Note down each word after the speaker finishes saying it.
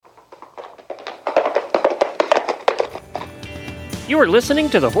You are listening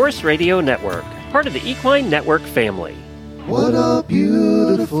to the Horse Radio Network, part of the Equine Network family. What a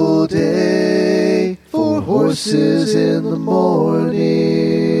beautiful day for horses in the morning.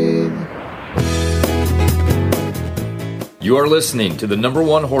 You are listening to the number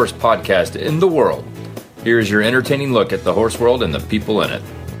one horse podcast in the world. Here is your entertaining look at the horse world and the people in it.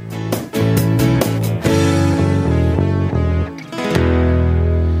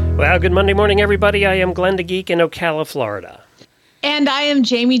 Well, good Monday morning, everybody. I am Glenn the Geek in Ocala, Florida. And I am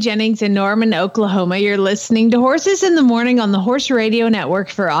Jamie Jennings in Norman, Oklahoma. You're listening to Horses in the Morning on the Horse Radio Network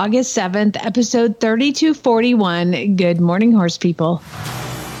for August 7th, episode 3241. Good morning, horse people.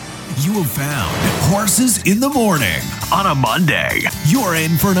 You have found Horses in the Morning on a Monday. You're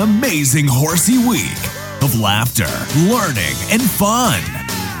in for an amazing horsey week of laughter, learning, and fun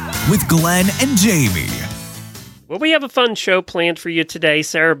with Glenn and Jamie. Well, we have a fun show planned for you today.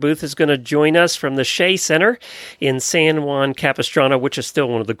 Sarah Booth is going to join us from the Shea Center in San Juan Capistrano, which is still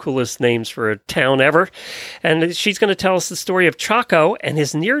one of the coolest names for a town ever. And she's going to tell us the story of Choco and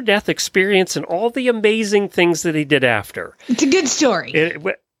his near-death experience and all the amazing things that he did after. It's a good story.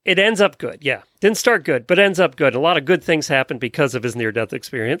 It ends up good, yeah. Didn't start good, but ends up good. A lot of good things happened because of his near-death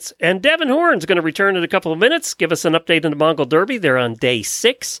experience. And Devin Horn's going to return in a couple of minutes, give us an update on the Mongol Derby. They're on day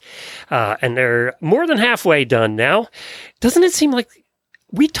 6, and they're more than halfway done now. Doesn't it seem like...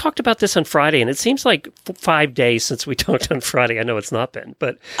 We talked about this on Friday, and it seems like 5 days since we talked on Friday. I know it's not been,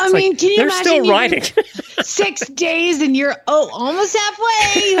 but I mean, can you they're imagine still riding. 6 days and you're almost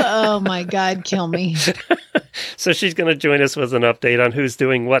halfway? Oh my God, kill me. So she's going to join us with an update on who's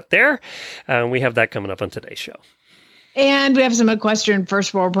doing what there. We have that coming up on today's show. And we have some equestrian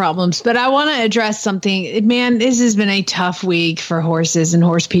first world problems, but I want to address something. Man, this has been a tough week for horses and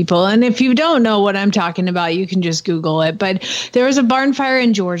horse people. And if you don't know what I'm talking about, you can just Google it. But there was a barn fire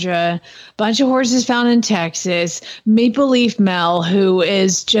in Georgia, a bunch of horses found in Texas, Maple Leaf Mel, who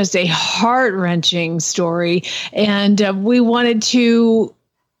is just a heart-wrenching story. And we wanted to,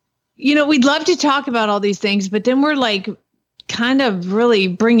 we'd love to talk about all these things, but then we're like, kind of really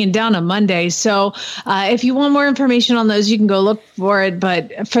bringing down a Monday. So if you want more information on those, you can go look for it.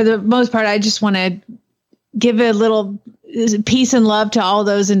 But for the most part, I just want to give a little peace and love to all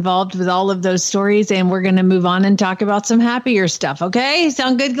those involved with all of those stories. And we're going to move on and talk about some happier stuff. Okay.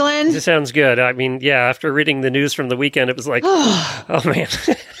 Sound good, Glenn? It sounds good. I mean, yeah, after reading the news from the weekend, it was like, oh man,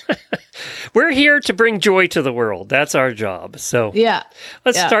 we're here to bring joy to the world. That's our job. So yeah,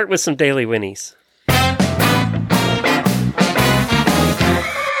 let's start with some daily whinnies.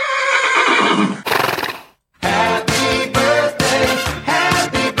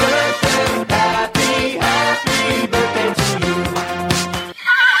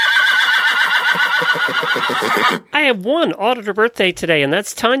 I have one auditor birthday today, and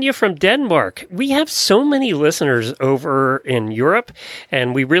that's Tanya from Denmark. We have so many listeners over in Europe,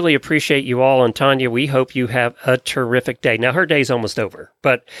 and we really appreciate you all. And Tanya, we hope you have a terrific day. Now, her day's almost over,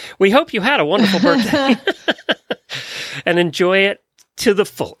 but we hope you had a wonderful birthday and enjoy it to the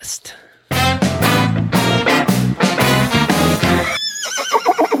fullest.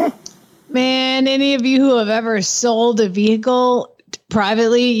 Man, any of you who have ever sold a vehicle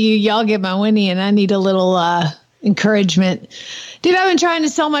privately, y'all get my Winnie, and I need a little encouragement. Dude, I've been trying to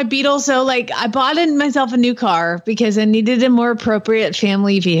sell my Beetle. So I bought myself a new car because I needed a more appropriate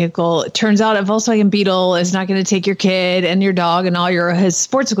family vehicle. It turns out a Volkswagen Beetle is not going to take your kid and your dog and all his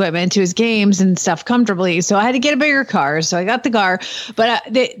sports equipment to his games and stuff comfortably. So I had to get a bigger car. So I got the car, but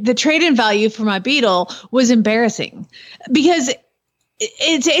the trade-in value for my Beetle was embarrassing because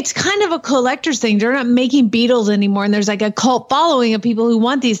it's kind of a collector's thing. They're not making Beetles anymore. And there's like a cult following of people who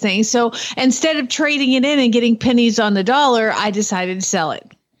want these things. So instead of trading it in and getting pennies on the dollar, I decided to sell it.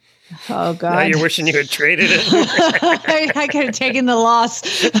 Oh, God. Now you're wishing you had traded it. I could have taken the loss.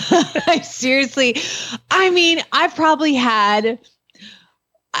 Seriously. I mean, I've had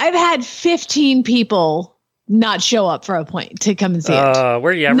 15 people not show up for a point to come and see it.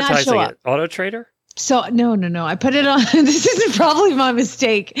 Where are you advertising it? Auto Trader? So no. I put it on, this is probably my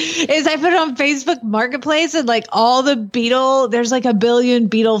mistake, is I put it on Facebook Marketplace and all the Beetle, there's like a billion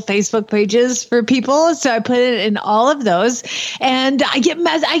Beetle Facebook pages for people. So I put it in all of those and I get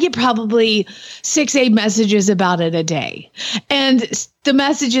probably 6-8 messages about it a day. And the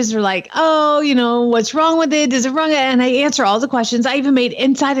messages are like, oh, what's wrong with it? Is it wrong? And I answer all the questions. I even made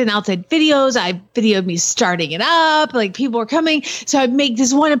inside and outside videos. I videoed me starting it up. People were coming. So I make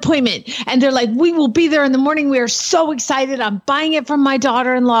this one appointment and they're like, we will be there in the morning. We are so excited. I'm buying it from my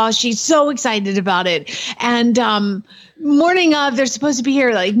daughter-in-law. She's so excited about it. And morning of, they're supposed to be here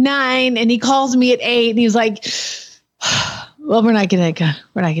at 9 and he calls me at 8 and he's like, well, we're not going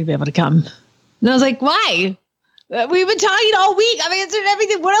to be able to come. And I was like, why? We've been talking all week. I've answered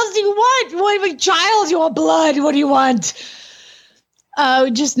everything. What else do you want? You want a child? You want blood? What do you want?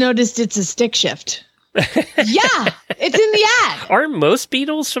 Just noticed it's a stick shift. Yeah, it's in the ad. Aren't most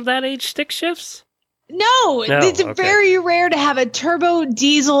Beetles from that age stick shifts? No, it's very rare to have a turbo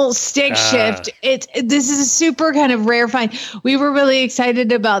diesel stick shift. This is a super kind of rare find. We were really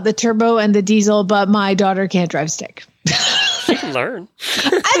excited about the turbo and the diesel, but my daughter can't drive stick. She can learn.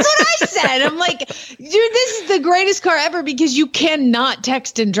 That's what I said. I'm like, dude, this is the greatest car ever because you cannot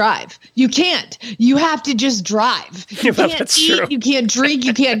text and drive. You can't. You have to just drive. You can't eat. True. You can't drink.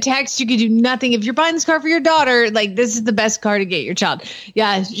 You can't text. You can do nothing. If you're buying this car for your daughter, like this is the best car to get your child.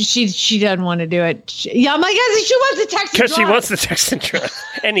 Yeah, she doesn't want to do it. She wants to text and drive. Because she wants to text and drive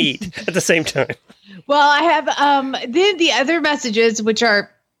and eat at the same time. Well, I have then the other messages, which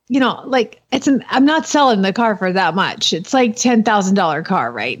are, I'm not selling the car for that much. It's like $10,000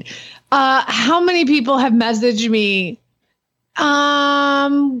 car, right? How many people have messaged me?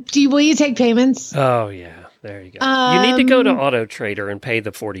 Will you take payments? Oh yeah, there you go. You need to go to Auto Trader and pay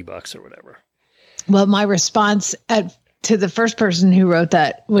the $40 or whatever. Well, my response to the first person who wrote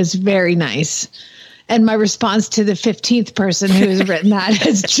that was very nice. And my response to the 15th person who has written that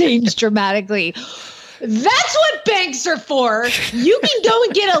has changed dramatically. That's what banks are for. You can go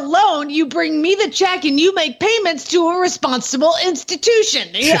and get a loan. You bring me the check and you make payments to a responsible institution.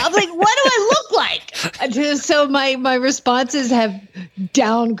 I'm like, what do I look like? So my responses have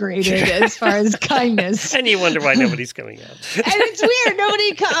downgraded as far as kindness. And you wonder why nobody's coming out. And it's weird.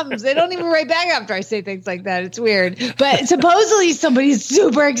 Nobody comes. They don't even write back after I say things like that. It's weird. But supposedly somebody's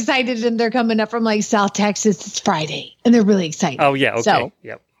super excited and they're coming up from like South Texas. It's Friday and they're really excited. Oh, yeah. Okay. So,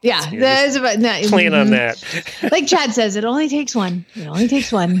 yep. Yeah, that's about plan on that. Like Chad says, it only takes one. It only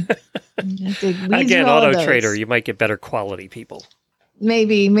takes one. Again, Auto Trader, you might get better quality people.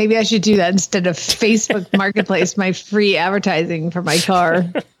 Maybe I should do that instead of Facebook Marketplace, my free advertising for my car.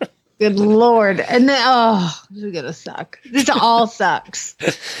 Good Lord. And then, this is going to suck. This all sucks.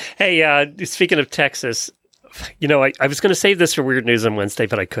 Hey, speaking of Texas, I was going to save this for Weird News on Wednesday,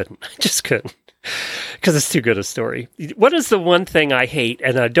 but I couldn't. I just couldn't. Because it's too good a story. What is the one thing I hate,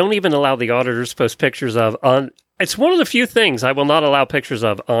 and I don't even allow the auditors to post pictures of on? It's one of the few things I will not allow pictures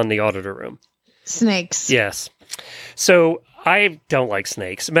of on the auditor room. Snakes. Yes. So I don't like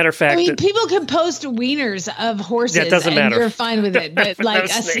snakes. Matter of fact, people can post wieners of horses. That doesn't matter. You're fine with it, but like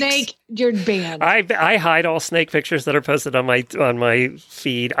no a snake, you're banned. I hide all snake pictures that are posted on my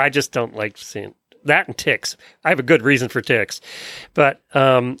feed. I just don't like seeing that and ticks. I have a good reason for ticks. But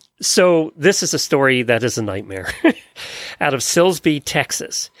so this is a story that is a nightmare. Out of Silsbee,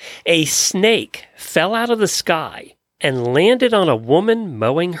 Texas. A snake fell out of the sky and landed on a woman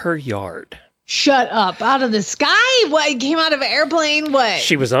mowing her yard. Shut up. Out of the sky? What? It came out of an airplane? What?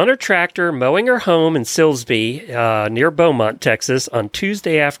 She was on her tractor mowing her home in Silsbee, near Beaumont, Texas, on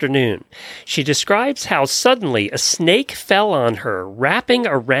Tuesday afternoon. She describes how suddenly a snake fell on her, wrapping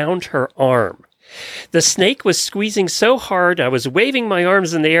around her arm. The snake was squeezing so hard, I was waving my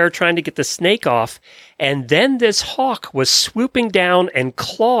arms in the air trying to get the snake off, and then this hawk was swooping down and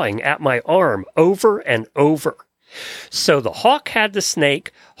clawing at my arm over and over. So the hawk had the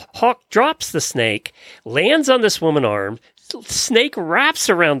snake, hawk drops the snake, lands on this woman's arm, snake wraps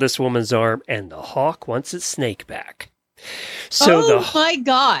around this woman's arm, and the hawk wants its snake back. So my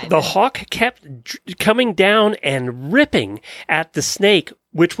God. The hawk kept coming down and ripping at the snake,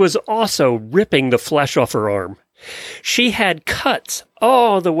 which was also ripping the flesh off her arm. She had cuts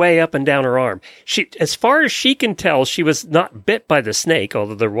all the way up and down her arm. As far as she can tell, she was not bit by the snake,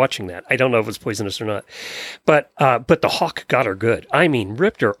 although they're watching that. I don't know if it's poisonous or not. But the hawk got her good. I mean,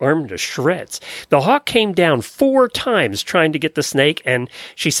 ripped her arm to shreds. The hawk came down 4 times trying to get the snake, and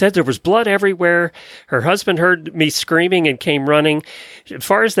she said there was blood everywhere. Her husband heard me screaming and came running. As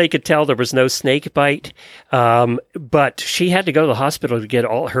far as they could tell, there was no snake bite. But she had to go to the hospital to get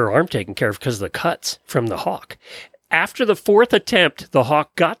all her arm taken care of because of the cuts from the hawk. After the 4th attempt, the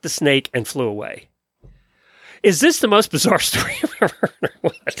hawk got the snake and flew away. Is this the most bizarre story I've ever heard or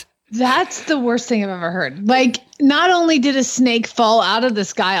what? That's the worst thing I've ever heard. Like, not only did a snake fall out of the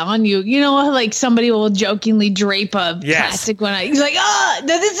sky on you, like somebody will jokingly drape a plastic one out. He's like,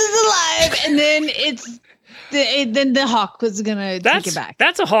 this is alive. And then then the hawk was going to take it back.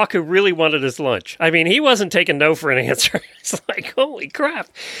 That's a hawk who really wanted his lunch. I mean, he wasn't taking no for an answer. It's like, holy crap.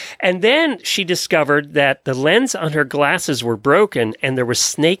 And then she discovered that the lens on her glasses were broken and there was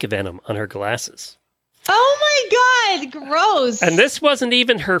snake venom on her glasses. Oh my God, gross. And this wasn't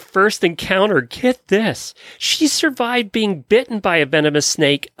even her first encounter. Get this. She survived being bitten by a venomous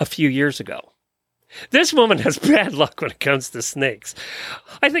snake a few years ago. This woman has bad luck when it comes to snakes.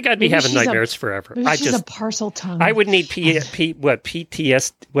 I think I'd be having nightmares forever. Maybe she's a parcel tongue. I would need PTSD.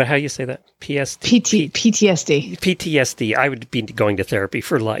 What? How you say that? PTSD. PTSD. I would be going to therapy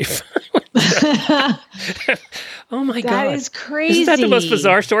for life. Oh my God. That is crazy. Isn't that the most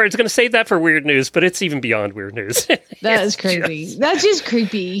bizarre story? It's going to save that for weird news, but it's even beyond weird news. That is crazy. That's just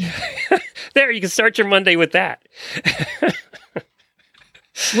creepy. There, you can start your Monday with that.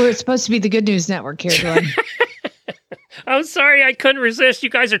 We're supposed to be the Good News Network here, Glenn. I'm sorry, I couldn't resist. You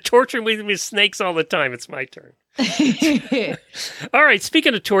guys are torturing me with snakes all the time. It's my turn. All right,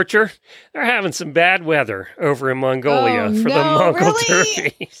 speaking of torture, they're having some bad weather over in Mongolia the Mongol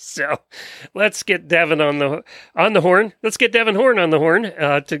Derby. So let's get Devin on the horn. Let's get Devin Horn on the horn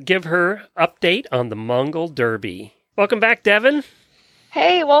to give her update on the Mongol Derby. Welcome back, Devin.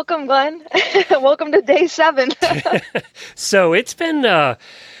 Hey, welcome, Glenn. Welcome to day 7. So it's been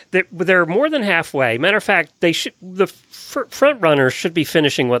they're more than halfway. Matter of fact, the front runners should be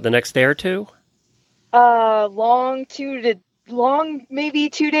finishing the next day or two. Long, maybe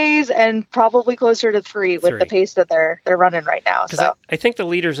 2 days, and probably closer to 3 with the pace that they're running right now. So I think the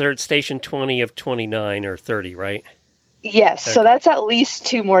leaders are at station 20 of 29 or 30, right? Yes. Okay. So that's at least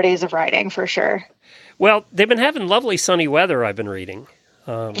 2 more days of riding for sure. Well, they've been having lovely sunny weather, I've been reading.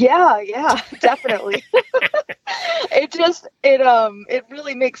 Yeah, definitely. It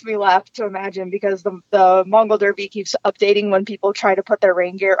really makes me laugh to imagine, because the Mongol Derby keeps updating when people try to put their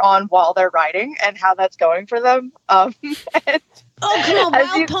rain gear on while they're riding and how that's going for them. Oh, come on.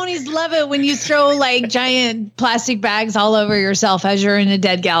 Wild ponies love it when you throw giant plastic bags all over yourself as you're in a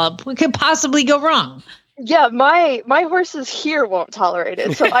dead gallop. What could possibly go wrong? Yeah, my horses here won't tolerate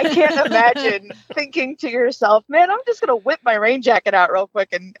it. So I can't imagine thinking to yourself, man, I'm just going to whip my rain jacket out real quick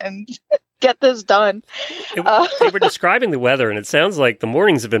and get this done. They were describing the weather, and it sounds like the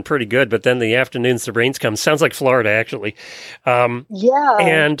mornings have been pretty good, but then the afternoons, the rains come. Sounds like Florida, actually. Yeah.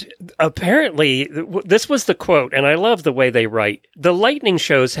 And apparently, this was the quote, and I love the way they write. The lightning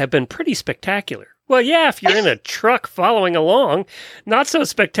shows have been pretty spectacular. Well, yeah, if you're in a truck following along, not so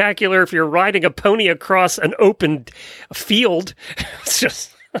spectacular if you're riding a pony across an open field. It's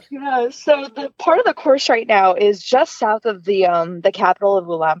just... Yeah, so the part of the course right now is just south of the capital of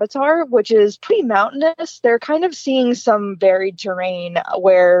Ulaanbaatar, which is pretty mountainous. They're kind of seeing some varied terrain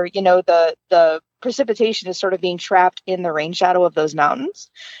where, the precipitation is sort of being trapped in the rain shadow of those mountains.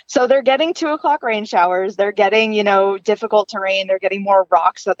 So they're getting 2:00 rain showers. They're getting, difficult terrain. They're getting more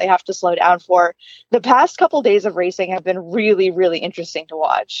rocks that they have to slow down for. The past couple days of racing have been really, really interesting to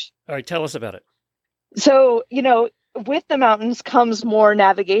watch. All right, tell us about it. So, with the mountains comes more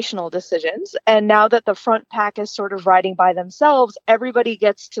navigational decisions. And now that the front pack is sort of riding by themselves, everybody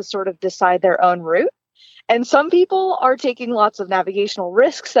gets to sort of decide their own route. And some people are taking lots of navigational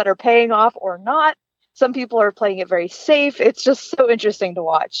risks that are paying off or not. Some people are playing it very safe. It's just so interesting to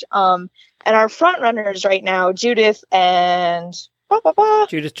watch. And our front runners right now, Judith and...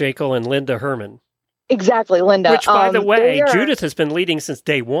 Judith Jekyll and Linda Herman. Exactly, Linda. Which, by the way, Judith has been leading since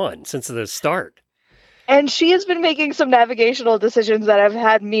day 1, since the start. And she has been making some navigational decisions that have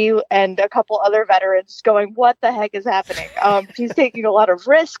had me and a couple other veterans going, what the heck is happening? She's taking a lot of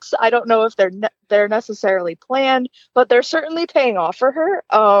risks. I don't know if they're necessarily planned, but they're certainly paying off for her.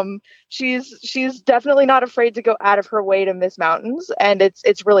 She's definitely not afraid to go out of her way to miss mountains, and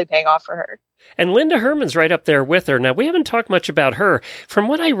it's really paying off for her. And Linda Herman's right up there with her. Now, we haven't talked much about her. From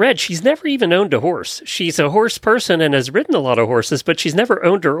what I read, she's never even owned a horse. She's a horse person and has ridden a lot of horses, but she's never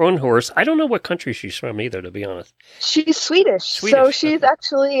owned her own horse. I don't know what country she's from either, to be honest. She's Swedish. So she's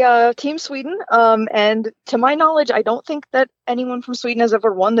actually Team Sweden. And to my knowledge, I don't think that anyone from Sweden has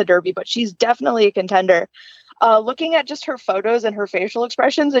ever won the Derby, but she's definitely a contender. Looking at just her photos and her facial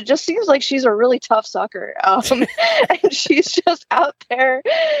expressions, it just seems like she's a really tough sucker. And she's just out there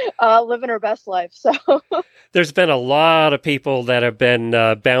living her best life. So there's been a lot of people that have been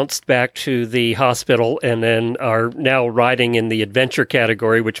bounced back to the hospital and then are now riding in the adventure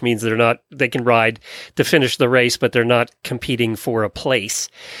category, which means they can ride to finish the race, but they're not competing for a place.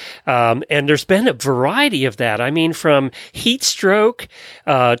 And there's been a variety of that. I mean, from heat stroke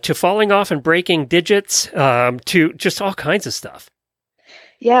to falling off and breaking digits, to just all kinds of stuff.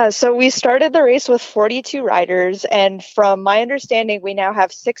 Yeah, so we started the race with 42 riders, and from my understanding, we now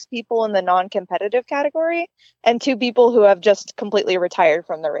have 6 people in the non-competitive category and 2 people who have just completely retired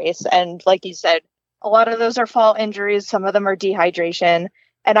from the race. And like you said, a lot of those are fall injuries, some of them are dehydration,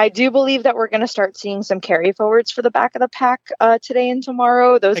 and I do believe that we're going to start seeing some carry forwards for the back of the pack today and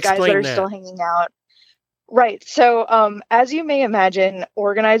tomorrow. Those guys that are still hanging out. Right. So, as you may imagine,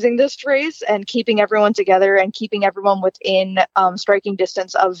 organizing this race and keeping everyone together and keeping everyone within striking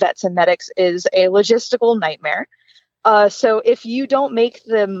distance of vets and medics is a logistical nightmare. So if you don't make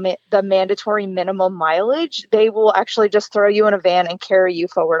the mandatory minimum mileage, they will actually just throw you in a van and carry you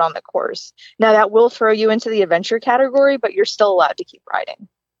forward on the course. Now, that will throw you into the adventure category, but you're still allowed to keep riding.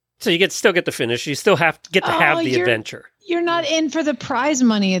 So you still get to finish. You still have to have the adventure. You're not in for the prize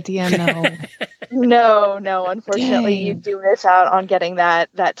money at the end, though. No. Unfortunately, Dang. you do miss out on getting that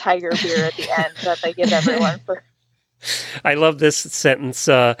tiger beer at the end that they give everyone for. I love this sentence.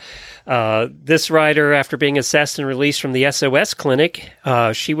 This rider, after being assessed and released from the SOS clinic,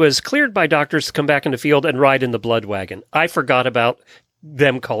 she was cleared by doctors to come back in the field and ride in the blood wagon. I forgot about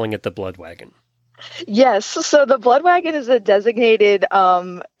them calling it the blood wagon. Yes, so the blood wagon is a designated,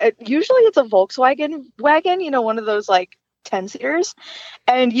 usually it's a Volkswagen wagon, one of those like 10-seaters,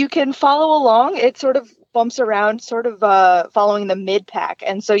 and you can follow along. It sort of bumps around, sort of following the mid-pack,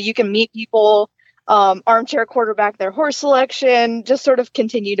 and so you can meet people, armchair quarterback their horse selection, just sort of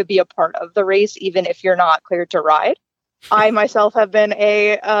continue to be a part of the race, even if you're not cleared to ride. I myself have been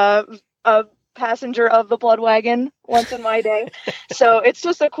a passenger of the blood wagon once in my day, so it's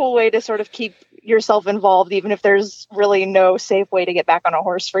just a cool way to sort of keep yourself involved, even if there's really no safe way to get back on a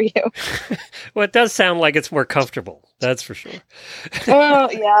horse for you. Well, it does sound like it's more comfortable. That's for sure.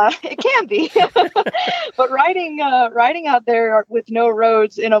 Well, yeah, it can be. But riding out there with no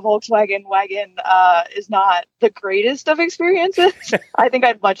roads in a Volkswagen wagon is not the greatest of experiences. I think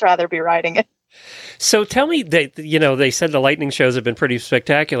I'd much rather be riding it. So tell me, they said the lightning shows have been pretty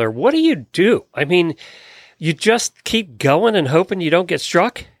spectacular. What do you do? I mean, you just keep going and hoping you don't get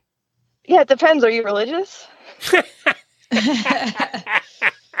struck? Yeah, it depends. Are you religious?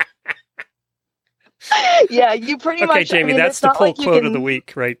 Yeah, you pretty much. Okay, Jamie, that's the pull quote of the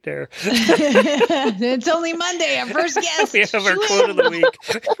week right there. It's only Monday, our first guest. We have our quote of the week.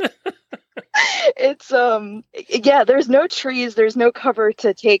 It's there's no trees, there's no cover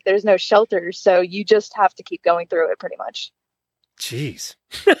to take, there's no shelter, so you just have to keep going through it pretty much. Jeez.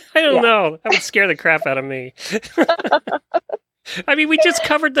 I don't know. That would scare the crap out of me. I mean, we just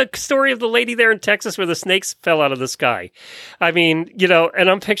covered the story of the lady there in Texas where the snakes fell out of the sky. I mean, and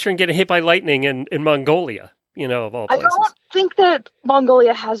I'm picturing getting hit by lightning in Mongolia, of all places. I don't think that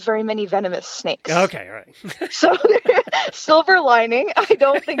Mongolia has very many venomous snakes. Okay, all right. So, silver lining, I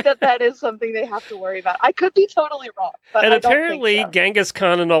don't think that is something they have to worry about. I could be totally wrong. But and I don't apparently, think so. Genghis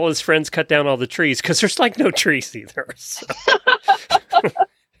Khan and all his friends cut down all the trees because there's like no trees either. So.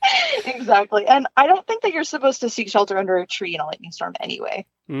 Exactly. And I don't think that you're supposed to seek shelter under a tree in a lightning storm anyway.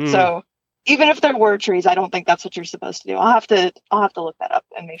 So even if there were trees, I don't think that's what you're supposed to do. I'll have to look that up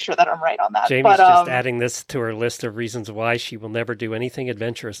and make sure that I'm right on that. Jamie's just adding this to her list of reasons why she will never do anything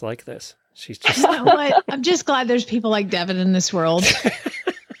adventurous like this. She's just You know what? I'm just glad there's people like Devin in this world.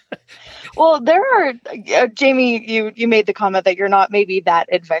 Well, there are, Jamie, you made the comment that you're not maybe that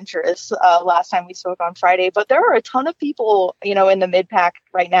adventurous last time we spoke on Friday, but there are a ton of people, in the mid-pack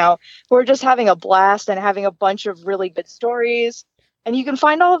right now who are just having a blast and having a bunch of really good stories. And you can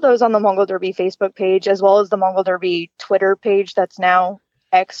find all of those on the Mongol Derby Facebook page, as well as the Mongol Derby Twitter page that's now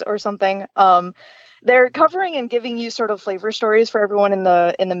X or something. They're covering and giving you sort of flavor stories for everyone in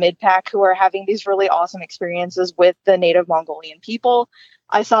the mid-pack who are having these really awesome experiences with the native Mongolian people.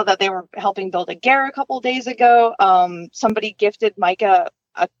 I saw that they were helping build a ger a couple days ago. Somebody gifted Micah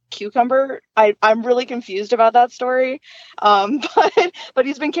a cucumber. I'm really confused about that story. But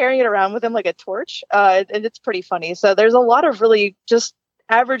he's been carrying it around with him like a torch. And it's pretty funny. So there's a lot of really just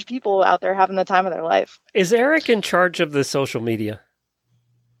average people out there having the time of their life. Is Eric in charge of the social media?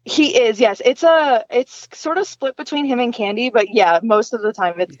 He is, yes. It's sort of split between him and Candy, but yeah, most of the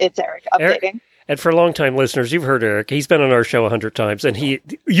time it's Eric updating. And for longtime listeners, you've heard Eric. He's been on our show 100 times, and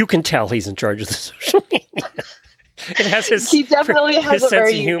you can tell he's in charge of the social media. It has he definitely has a sense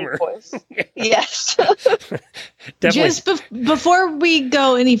very of humor. unique voice. Yes. Definitely. Just before we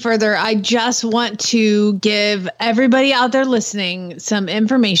go any further, I just want to give everybody out there listening some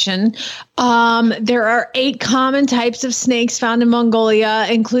information. There are 8 common types of snakes found in Mongolia,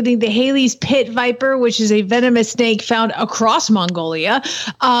 including the Haley's pit viper, which is a venomous snake found across Mongolia,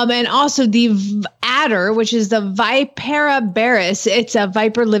 and also the adder, which is the Vipera berus. It's a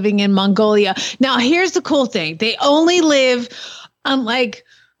viper living in Mongolia. Now, here's the cool thing. They only live on like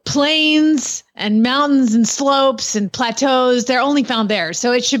plains and mountains and slopes and plateaus. They're only found there,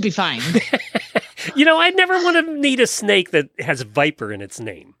 so it should be fine. I never want to need a snake that has viper in its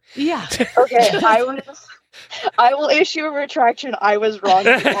name. Yeah. Okay, I will issue a retraction. I was wrong.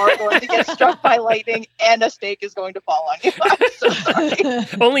 You are going to get struck by lightning, and a snake is going to fall on you. I'm so sorry.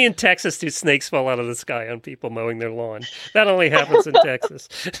 Only in Texas do snakes fall out of the sky on people mowing their lawn. That only happens in Texas.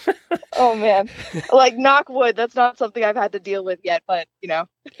 Oh, man. Like, knock wood. That's not something I've had to deal with yet, but,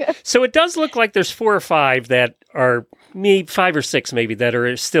 So it does look like there's 4 or 5 that are, 5 or 6 maybe, that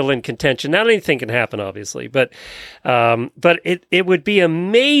are still in contention. Not anything can happen, obviously, but it would be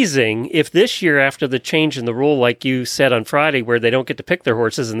amazing if this year, after the change in the rule, like you said on Friday, where they don't get to pick their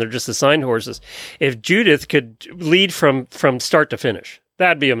horses and they're just assigned horses, if Judith could lead from start to finish.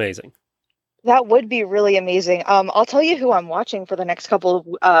 That'd be amazing. That would be really amazing. I'll tell you who I'm watching for the next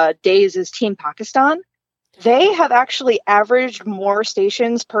couple of days is Team Pakistan. They have actually averaged more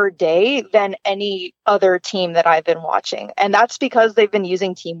stations per day than any other team that I've been watching. And that's because they've been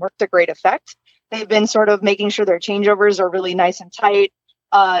using teamwork to great effect. They've been sort of making sure their changeovers are really nice and tight.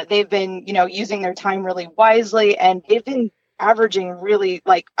 They've been, using their time really wisely, and they've been averaging really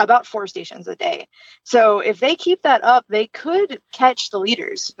like about 4 stations a day. So if they keep that up, they could catch the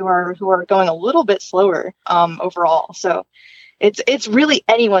leaders who are going a little bit slower overall. So it's really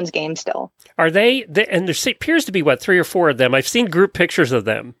anyone's game still. Are they and there appears to be 3 or 4 of them. I've seen group pictures of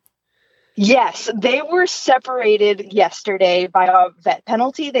them. Yes, they were separated yesterday by a vet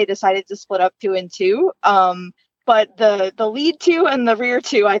penalty. They decided to split up 2 and 2. But the lead 2 and the rear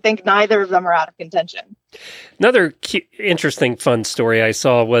 2, I think neither of them are out of contention. Another interesting, fun story I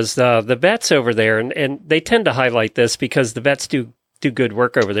saw was the vets over there, and they tend to highlight this because the vets do good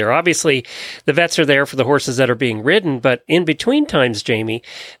work over there. Obviously, the vets are there for the horses that are being ridden, but in between times, Jamie,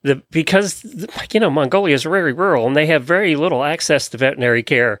 because Mongolia is very rural and they have very little access to veterinary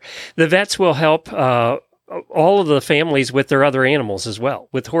care, the vets will help all of the families with their other animals as well,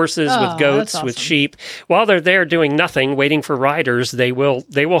 with horses, with goats, awesome. With sheep. While they're there doing nothing, waiting for riders, they will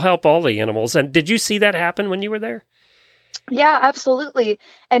help all the animals. And did you see that happen when you were there? Yeah, absolutely.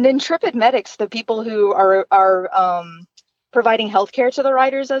 And Intrepid Medics, the people who are providing healthcare to the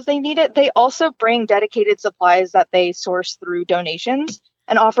riders as they need it, they also bring dedicated supplies that they source through donations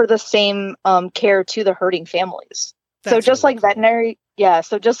and offer the same care to the herding families. That's so just really cool.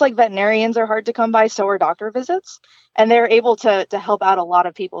 So just like veterinarians are hard to come by, so are doctor visits, and they're able to help out a lot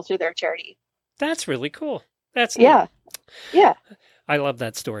of people through their charity. That's really cool. That's neat. Yeah. I love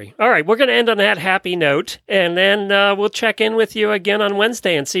that story. All right, we're going to end on that happy note, and then we'll check in with you again on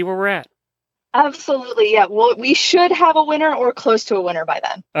Wednesday and see where we're at. Absolutely, yeah. Well, we should have a winner or close to a winner by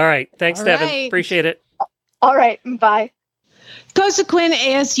then. All right. Thanks, Devin. Right. Appreciate it. All right. Bye. Cosequin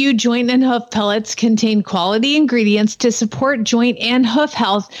ASU joint and hoof pellets contain quality ingredients to support joint and hoof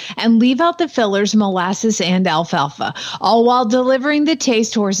health and leave out the fillers, molasses, and alfalfa, all while delivering the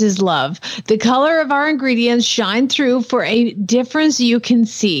taste horses love. The color of our ingredients shine through for a difference you can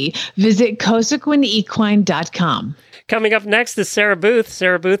see. Visit CosequinEquine.com. Coming up next is Sarah Booth.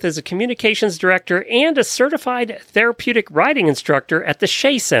 Sarah Booth is a communications director and a certified therapeutic riding instructor at the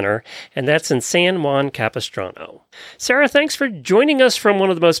Shea Center, and that's in San Juan Capistrano. Sarah, thanks for joining us from one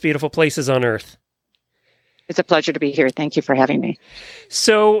of the most beautiful places on earth. It's a pleasure to be here. Thank you for having me.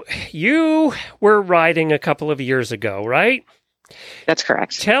 So you were riding a couple of years ago, right? That's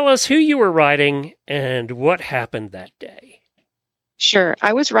correct. Tell us who you were riding and what happened that day. Sure.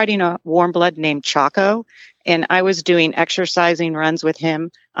 I was riding a warm blood named Choco, and I was doing exercising runs with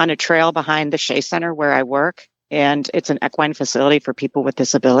him on a trail behind the Shea Center where I work. And it's an equine facility for people with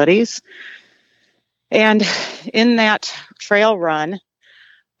disabilities. And in that trail run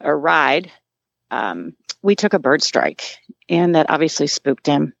or ride, we took a bird strike, and that obviously spooked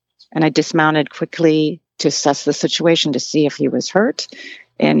him. And I dismounted quickly to assess the situation to see if he was hurt.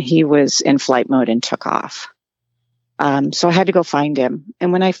 And he was in flight mode and took off. So I had to go find him.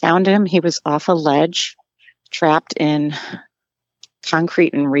 And when I found him, he was off a ledge, trapped in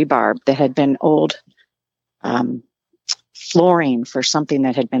concrete and rebar that had been old flooring for something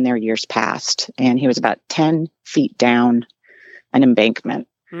that had been there years past. And he was about 10 feet down an embankment.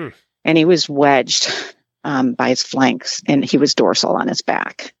 And he was wedged by his flanks, and he was dorsal on his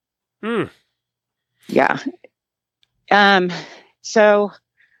back. Yeah. So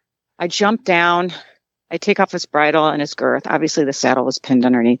I jumped down. I take off his bridle and his girth. Obviously, the saddle was pinned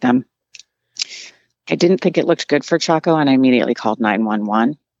underneath him. I didn't think it looked good for Choco, and I immediately called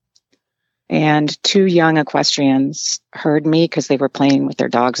 911. And 2 young equestrians heard me because they were playing with their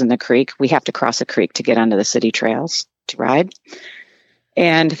dogs in the creek. We have to cross a creek to get onto the city trails to ride.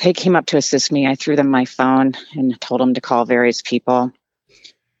 And they came up to assist me. I threw them my phone and told them to call various people.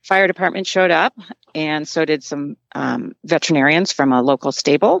 Fire department showed up, and so did some veterinarians from a local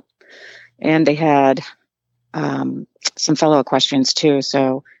stable. And they had some fellow equestrians too.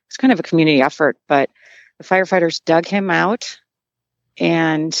 So it's kind of a community effort, but The firefighters dug him out.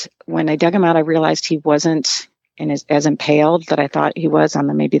 And when I dug him out, I realized he wasn't as impaled that I thought he was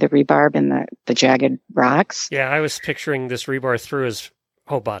on maybe the rebarb and the jagged rocks. Yeah, I was picturing this rebar through his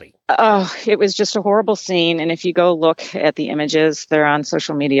whole body. Oh, it was just a horrible scene. And if you go look at the images, they're on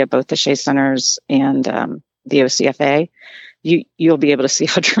social media, both the Shea Centers and the OCFA, you'll be able to see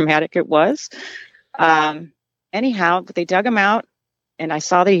how dramatic it was. Anyhow, they dug him out, and I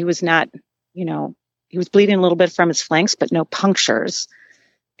saw that he was not, he was bleeding a little bit from his flanks, but no punctures.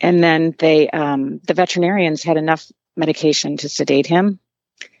 And then the veterinarians had enough medication to sedate him,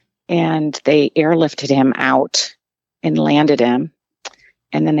 and they airlifted him out and landed him.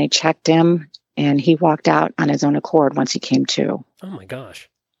 And then they checked him, and he walked out on his own accord once he came to. Oh my gosh.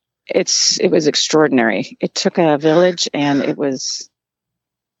 It was extraordinary. It took a village, and it was,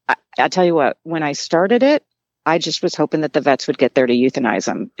 I tell you what, when I started it, I just was hoping that the vets would get there to euthanize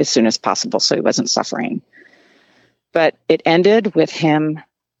him as soon as possible so he wasn't suffering. But it ended with him,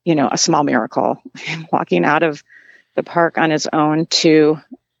 a small miracle, him walking out of the park on his own to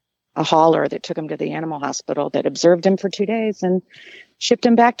a hauler that took him to the animal hospital that observed him for 2 days and shipped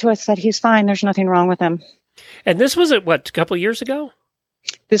him back to us, said he's fine, there's nothing wrong with him. And this was a couple years ago?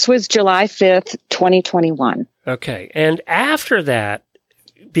 This was July 5th, 2021. Okay. And after that,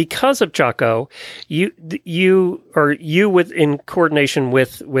 because of Choco, you in coordination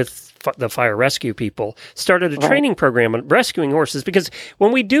with the fire rescue people started a training program on rescuing horses, because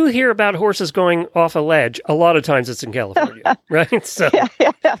when we do hear about horses going off a ledge, a lot of times it's in California, right? So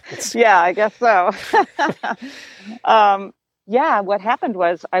yeah, I guess so. What happened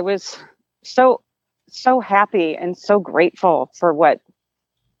was I was so happy and so grateful for what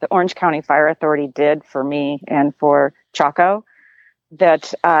the Orange County Fire Authority did for me and for Choco,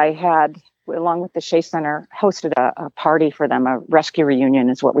 that I had, along with the Shea Center, hosted a party for them. A rescue reunion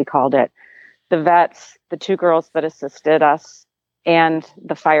is what we called it. The vets, the 2 girls that assisted us, and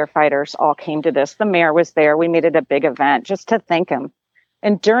the firefighters all came to this. The mayor was there. We made it a big event just to thank him.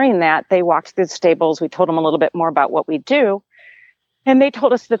 And during that, they walked through the stables. We told them a little bit more about what we do. And they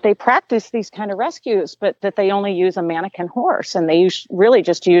told us that they practice these kind of rescues, but that they only use a mannequin horse. And they really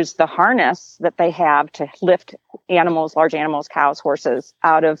just use the harness that they have to lift animals, large animals, cows, horses,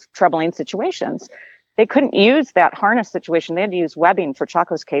 out of troubling situations. They couldn't use that harness situation. They had to use webbing for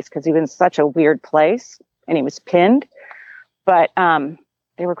Choco's case because he was in such a weird place and he was pinned. But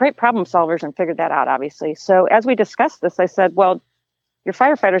they were great problem solvers and figured that out, obviously. So as we discussed this, I said, well, your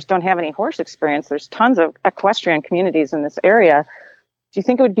firefighters don't have any horse experience. There's tons of equestrian communities in this area. Do you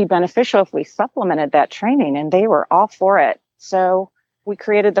think it would be beneficial if we supplemented that training? And they were all for it. So we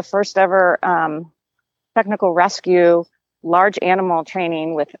created the first ever technical rescue large animal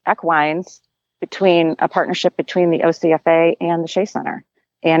training with equines, between a partnership between the OCFA and the Shea Center.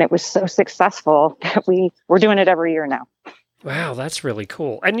 And it was so successful that we're doing it every year now. Wow, that's really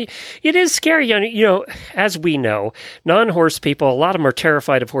cool. And it is scary. As we know, non-horse people, a lot of them are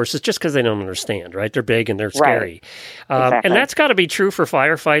terrified of horses just because they don't understand, right? They're big and they're scary. Right. Exactly. And that's got to be true for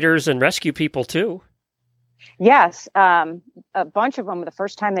firefighters and rescue people too. Yes. A bunch of them, the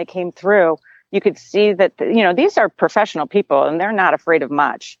first time they came through, you could see that, these are professional people and they're not afraid of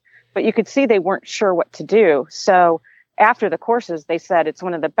much, but you could see they weren't sure what to do. So after the courses, they said it's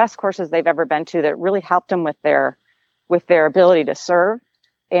one of the best courses they've ever been to that really helped them with their ability to serve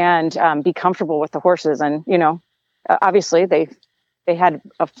and be comfortable with the horses. And, obviously they had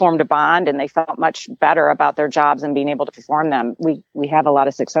formed a bond and they felt much better about their jobs and being able to perform them. We have a lot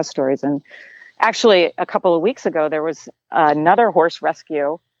of success stories. And actually a couple of weeks ago, there was another horse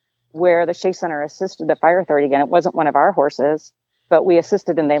rescue where the Shea Center assisted the fire authority again. It wasn't one of our horses, but we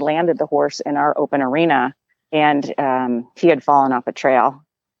assisted and they landed the horse in our open arena, and he had fallen off a trail.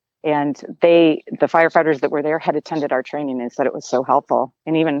 And the firefighters that were there had attended our training and said it was so helpful.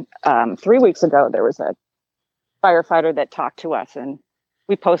 And even 3 weeks ago, there was a firefighter that talked to us, and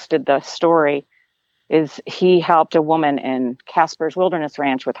we posted the story. He helped a woman in Casper's Wilderness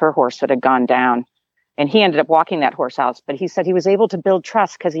Ranch with her horse that had gone down. And he ended up walking that horse out. But he said he was able to build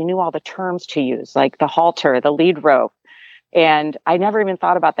trust because he knew all the terms to use, like the halter, the lead rope. And I never even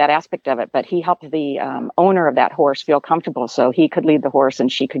thought about that aspect of it, but he helped the owner of that horse feel comfortable so he could lead the horse and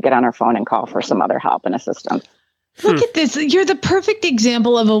she could get on her phone and call for some other help and assistance. Look at this. You're the perfect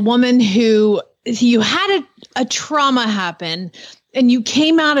example of a woman who you had a trauma happen and you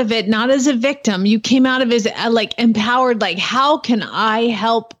came out of it not as a victim. You came out of it as empowered, like, how can I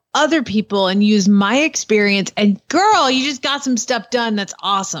help other people and use my experience? And girl, you just got some stuff done. That's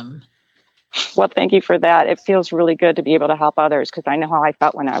awesome. Well, thank you for that. It feels really good to be able to help others because I know how I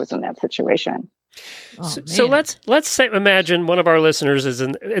felt when I was in that situation. Oh, So man. let's say, imagine one of our listeners is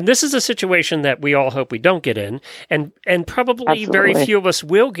in, and this is a situation that we all hope we don't get in, and probably very Absolutely. few of us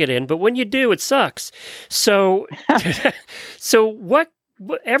will get in. But when you do, it sucks. So, so what?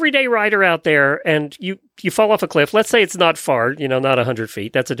 Everyday rider out there, and you fall off a cliff. Let's say it's not far, not 100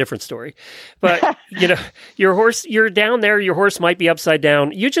 feet. That's a different story. But your horse, you're down there. Your horse might be upside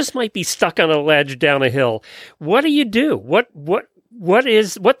down. You just might be stuck on a ledge down a hill. What do you do? What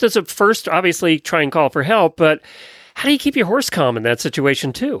does it first? Obviously, try and call for help. But how do you keep your horse calm in that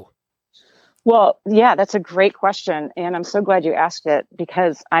situation too? Well, yeah, that's a great question. And I'm so glad you asked it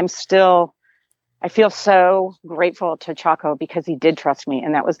because I feel so grateful to Choco because he did trust me.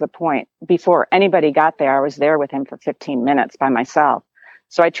 And that was the point. Before anybody got there, I was there with him for 15 minutes by myself.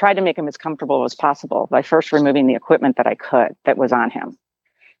 So I tried to make him as comfortable as possible by first removing the equipment that I could that was on him.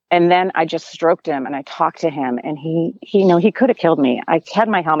 And then I just stroked him and I talked to him and he could have killed me. I had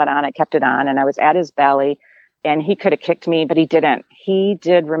my helmet on, I kept it on and I was at his belly and he could have kicked me, but he didn't. He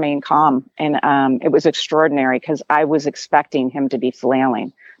did remain calm. And it was extraordinary because I was expecting him to be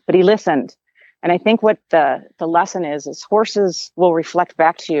flailing, but he listened. And I think what the lesson is horses will reflect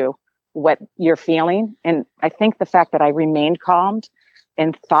back to you what you're feeling. And I think the fact that I remained calmed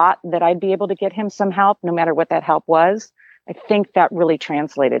and thought that I'd be able to get him some help, no matter what that help was, I think that really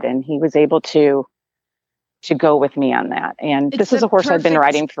translated. And he was able to go with me on that. And this is a horse I've been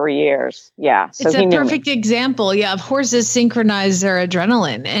riding for years. Yeah. So it's a perfect example. Yeah. Of horses synchronize their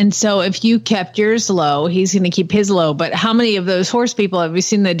adrenaline. And so if you kept yours low, he's going to keep his low. But how many of those horse people have we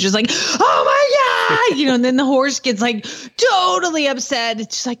seen that just like, oh my God, and then the horse gets like totally upset.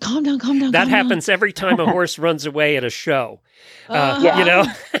 It's just like, calm down, calm down. That calm happens down. every time a horse runs away at a show. Yeah.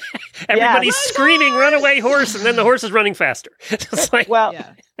 Everybody's screaming, run away horse. And then the horse is running faster. It's like, well,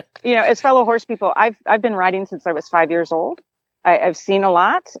 as fellow horse people, I've been riding since I was 5 years old. I've seen a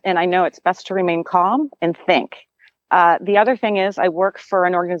lot, and I know it's best to remain calm and think. The other thing is I work for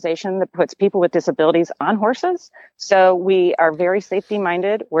an organization that puts people with disabilities on horses. So we are very safety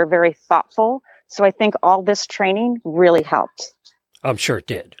minded. We're very thoughtful. So I think all this training really helped. I'm sure it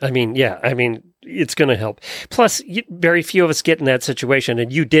did. It's going to help. Plus, very few of us get in that situation,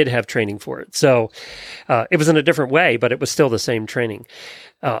 and you did have training for it. So it was in a different way, but it was still the same training.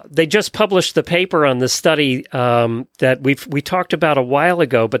 They just published the paper on the study that we talked about a while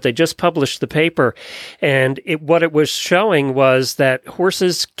ago, but they just published the paper, and what it was showing was that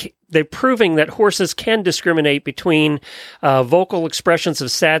they're proving that horses can discriminate between vocal expressions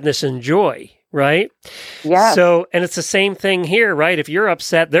of sadness and joy. Right? Yeah. So, and it's the same thing here, right? If you're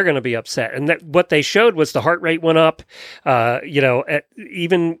upset, they're going to be upset. And what they showed was the heart rate went up.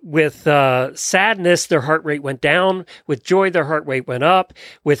 Even with sadness, their heart rate went down. With joy, their heart rate went up.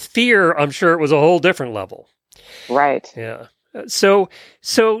 With fear, I'm sure it was a whole different level. Right. Yeah. So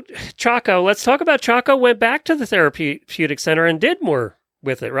Choco, let's talk about Choco. Went back to the therapeutic center and did more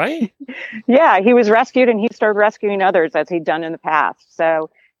with it, right? Yeah, he was rescued and he started rescuing others as he'd done in the past. So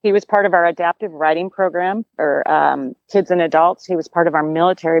he was part of our adaptive riding program for kids and adults. He was part of our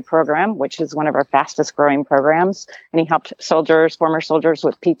military program, which is one of our fastest growing programs. And he helped former soldiers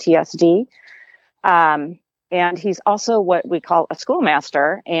with PTSD. And he's also what we call a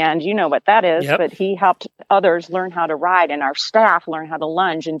schoolmaster. And you know what that is, Yep. But he helped others learn how to ride and our staff learn how to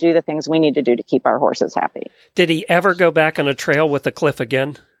lunge and do the things we need to do to keep our horses happy. Did he ever go back on a trail with a cliff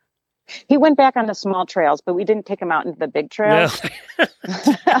again? He went back on the small trails, but we didn't take him out into the big trails. No.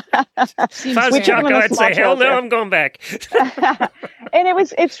 If I was Choco, I'd say, hell no, I'm going back. And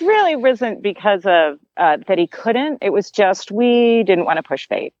it's really wasn't because of that he couldn't. It was just we didn't want to push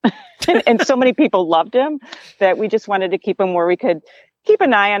fate. and so many people loved him that we just wanted to keep him where we could keep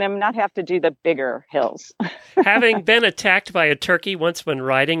an eye on him, not have to do the bigger hills. Having been attacked by a turkey once when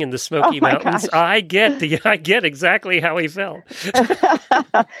riding in the Smoky Mountains, gosh. I get exactly how he felt.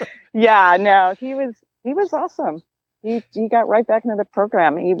 Yeah, no, he was awesome. He got right back into the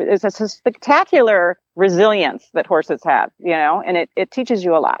program. It's a spectacular resilience that horses have, and it teaches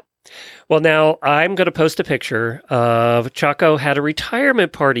you a lot. Well, now I'm going to post a picture of Choco had a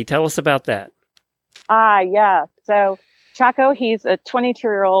retirement party. Tell us about that. Yeah. So Choco, he's a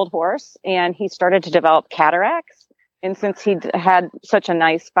 22-year-old horse, and he started to develop cataracts. And since he had such a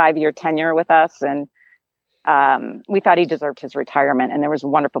nice 5-year tenure with us, and we thought he deserved his retirement. And there was a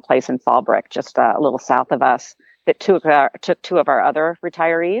wonderful place in Fallbrook, just a little south of us, that took two of our other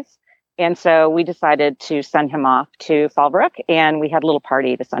retirees. And so we decided to send him off to Fallbrook, and we had a little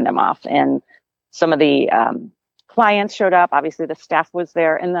party to send him off. And some of the clients showed up. Obviously, the staff was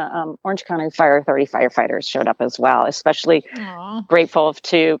there, and the Orange County Fire Authority firefighters showed up as well. Especially grateful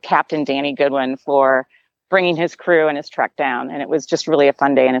to Captain Danny Goodwin for bringing his crew and his truck down. And it was just really a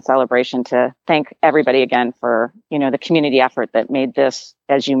fun day and a celebration to thank everybody again for, the community effort that made this,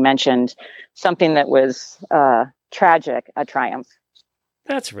 as you mentioned, something that was tragic, a triumph.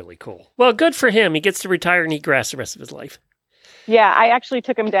 That's really cool. Well, good for him. He gets to retire and eat grass the rest of his life. Yeah, I actually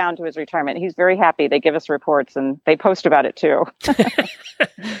took him down to his retirement. He's very happy. They give us reports and they post about it too.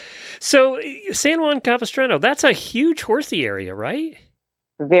 So San Juan Capistrano, that's a huge horsey area, right?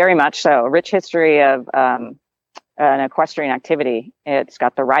 Very much so. Rich history of an equestrian activity. It's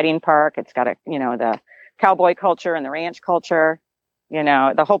got the riding park. It's got the cowboy culture and the ranch culture.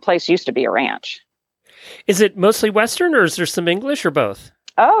 The whole place used to be a ranch. Is it mostly Western, or is there some English, or both?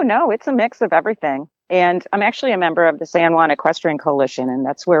 Oh, no, it's a mix of everything. And I'm actually a member of the San Juan Equestrian Coalition, and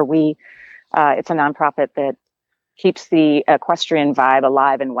that's where it's a nonprofit that keeps the equestrian vibe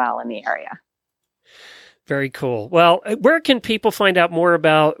alive and well in the area. Very cool. Well, where can people find out more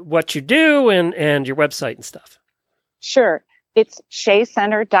about what you do and your website and stuff? Sure. It's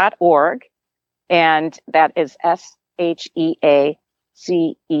sheacenter.org, and that is SHEACENTER.org.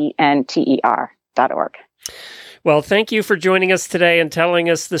 Well, thank you for joining us today and telling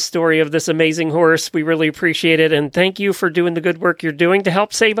us the story of this amazing horse. We really appreciate it. And thank you for doing the good work you're doing to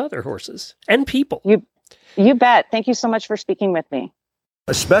help save other horses and people. You bet. Thank you so much for speaking with me.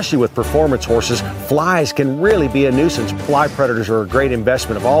 Especially with performance horses, flies can really be a nuisance. Fly predators are a great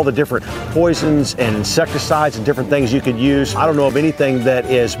investment of all the different poisons and insecticides and different things you could use. I don't know of anything that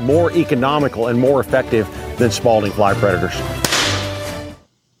is more economical and more effective than Spalding fly predators.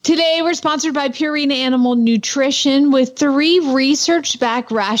 Today, we're sponsored by Purina Animal Nutrition with 3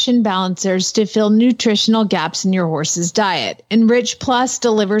 research-backed ration balancers to fill nutritional gaps in your horse's diet. Enrich Plus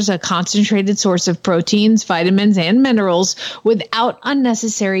delivers a concentrated source of proteins, vitamins, and minerals without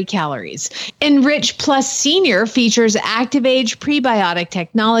unnecessary calories. Enrich Plus Senior features Active Age prebiotic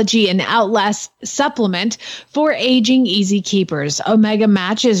technology and Outlast supplement for aging easy keepers. Omega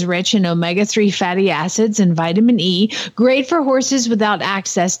Match is rich in omega-3 fatty acids and vitamin E, great for horses without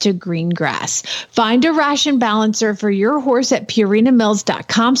access to green grass. Find a ration balancer for your horse at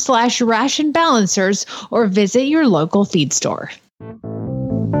purinamills.com/ration balancers or visit your local feed store.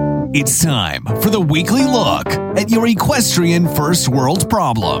 It's time for the weekly look at your equestrian first world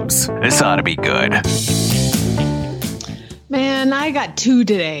problems. This ought to be good. Man, I got 2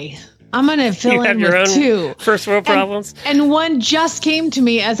 today. I'm going to fill in with 2 first world problems. And one just came to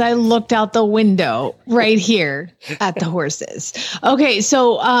me as I looked out the window right here at the horses. Okay,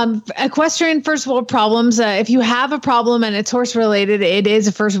 so equestrian first world problems. If you have a problem and it's horse related, it is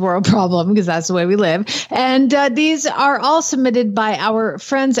a first world problem because that's the way we live. And these are all submitted by our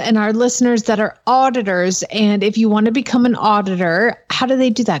friends and our listeners that are auditors. And if you want to become an auditor, how do they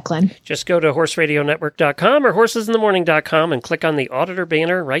do that, Glenn? Just go to horseradionetwork.com or horsesinthemorning.com and click on the auditor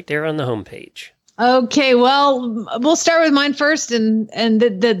banner right there on the homepage. Okay, well, we'll start with mine first, and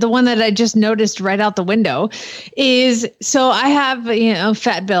the one that I just noticed right out the window is, so I have,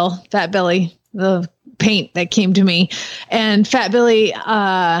 Fat Billy, the paint that came to me, and Fat Billy,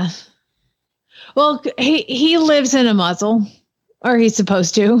 well, he lives in a muzzle, or he's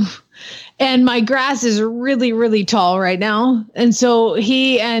supposed to. And my grass is really, really tall right now. And so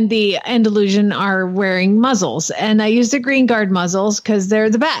he and the Andalusian are wearing muzzles. And I use the Green Guard muzzles because they're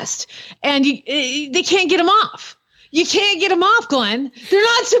the best. And they can't get them off. You can't get them off, Glenn. They're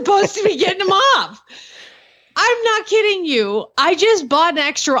not supposed to be getting them off. I'm not kidding you. I just bought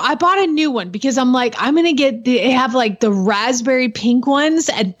I bought a new one because I'm like, I'm going to they have like the raspberry pink ones,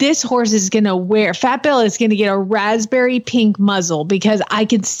 and this horse is going to Fat Bill is going to get a raspberry pink muzzle because I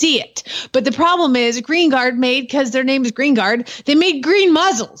can see it. But the problem is Green Guard because their name is Green Guard, they made green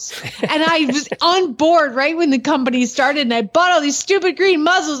muzzles. And I was on board right when the company started, and I bought all these stupid green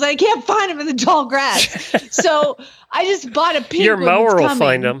muzzles, and I can't find them in the tall grass. So I just bought a pink Your one. mower will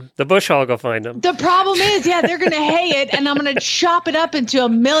find them. The bush hog will find them. The problem is, they're going to hay it, and I'm going to chop it up into a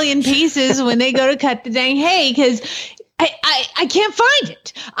million pieces when they go to cut the dang hay because I can't find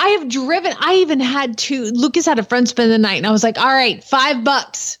it. I even had Lucas had a friend spend the night, and I was like, all right,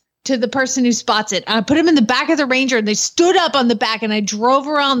 $5 to the person who spots it. And I put him in the back of the Ranger, and they stood up on the back, and I drove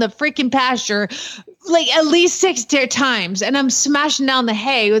around the freaking pasture like at least 6 times, and I'm smashing down the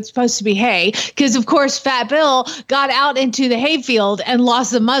hay. It's supposed to be hay because, of course, Fat Bill got out into the hayfield and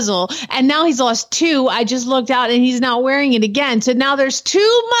lost the muzzle, and now he's lost 2. I just looked out, and he's not wearing it again. So now there's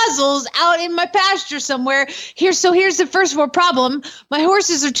 2 muzzles out in my pasture somewhere. Here's the first world problem. My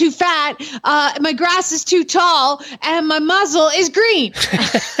horses are too fat. My grass is too tall, and my muzzle is green.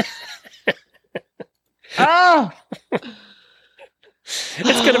 Oh.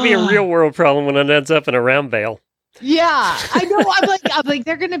 It's going to be a real world problem when it ends up in a round bale. Yeah, I know. I'm like,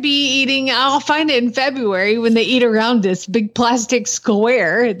 they're going to be eating. I'll find it in February when they eat around this big plastic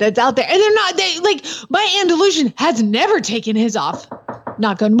square that's out there. And they're not, my Andalusian has never taken his off.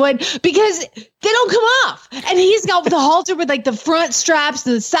 Knock on wood, because they don't come off. And he's got the halter with like the front straps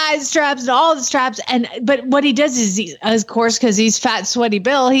and the side straps and all the straps. But what he does is, of course, because he's fat, sweaty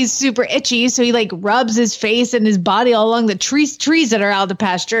Bill, he's super itchy. So he like rubs his face and his body all along the trees that are out of the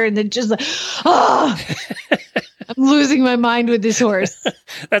pasture. And then just like, oh, I'm losing my mind with this horse.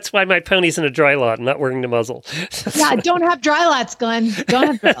 That's why my pony's in a dry lot. I'm not wearing the muzzle. Yeah, don't have dry lots, Glenn. Don't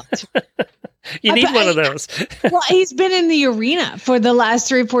have dry lots. You need one of those. Well, he's been in the arena for the last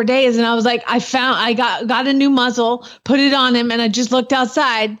 3 or 4 days, and I was like, I got a new muzzle, put it on him, and I just looked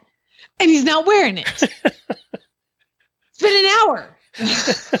outside, and he's not wearing it. It's been an hour.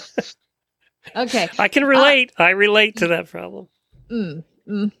 Okay, I can relate. I relate to that problem.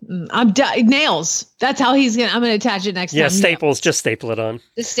 I'm nails. That's how I'm gonna attach it next time. Yeah, staples. Just staple it on.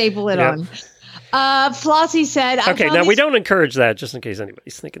 Just staple it on. Flossie said, okay, now we don't encourage that just in case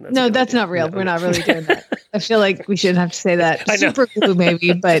anybody's thinking that's that's not real. No. We're not really doing that. I feel like we shouldn't have to say that. Super glue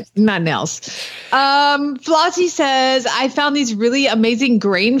maybe, but not nails. Flossie says, I found these really amazing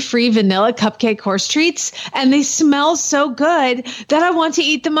grain-free vanilla cupcake horse treats, and they smell so good that I want to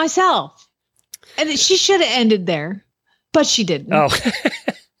eat them myself. And she should have ended there, but she didn't. Oh.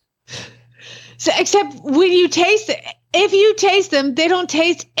 So except when you taste it, if you taste them, they don't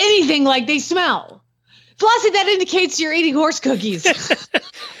taste anything like they smell. Flossie, that indicates you're eating horse cookies.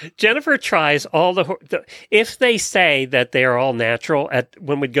 Jennifer tries all if they say that they are all natural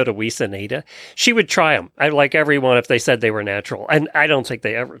when we'd go to Wisanita, she would try them. I like everyone if they said they were natural. And I don't think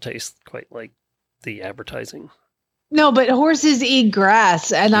they ever taste quite like the advertising. No, but horses eat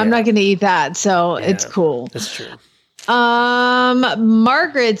grass, and I'm not going to eat that. So it's cool. That's true.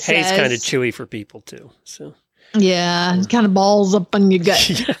 Margaret says hay's kind of chewy for people too. So yeah, it kind of balls up on your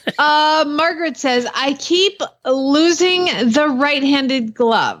gut. Margaret says, I keep losing the right-handed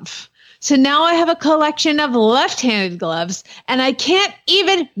glove. So now I have a collection of left-handed gloves, and I can't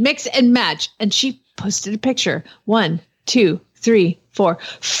even mix and match. And she posted a picture. 1, 2, 3, 4,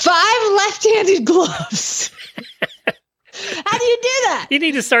 5 left-handed gloves. How do you do that? You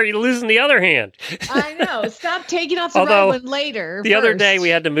need to start losing the other hand. I know. Stop taking off the right one later. The other day we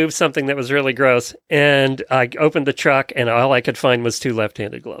had to move something that was really gross, and I opened the truck, and all I could find was 2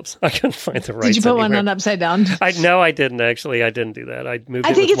 left-handed gloves. I couldn't find the right. Did you put one on upside down? No, I didn't actually. I didn't do that. I moved.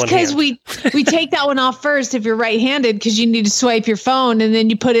 I think it's because we take that one off first if you're right-handed, because you need to swipe your phone, and then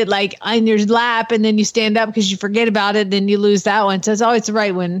you put it like on your lap, and then you stand up because you forget about it, then you lose that one. So it's always the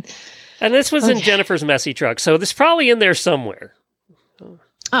right one. And this was in Jennifer's messy truck, so this is probably in there somewhere.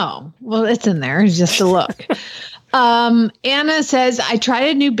 Oh, well, it's in there. It's just a look. Anna says, I tried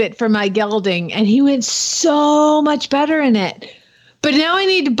a new bit for my gelding, and he went so much better in it. But now I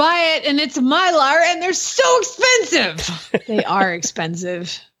need to buy it, and it's a Mylar, and they're so expensive. They are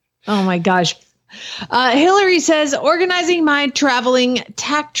expensive. Oh, my gosh. Hillary says, organizing my traveling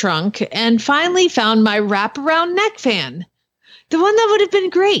tack trunk, and finally found my wraparound neck fan. The one that would have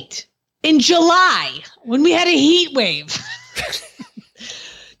been great in July when we had a heat wave.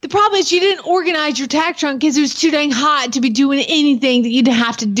 The problem is you didn't organize your tack trunk because it was too dang hot to be doing anything that you'd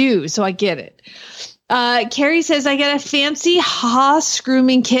have to do. So I get it. Carrie says, I got a fancy Haas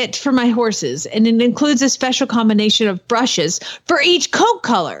grooming kit for my horses, and it includes a special combination of brushes for each coat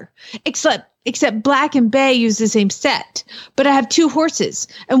color, except black and bay use the same set. But I have 2 horses,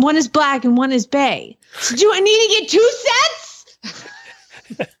 and one is black and one is bay. So do I need to get 2 sets?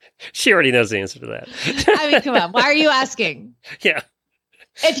 She already knows the answer to that. I mean, come on. Why are you asking? Yeah.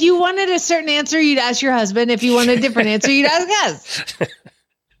 If you wanted a certain answer, you'd ask your husband. If you wanted a different answer, you'd ask us.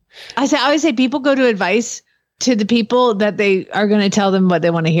 I always say people go to advice to the people that they are going to tell them what they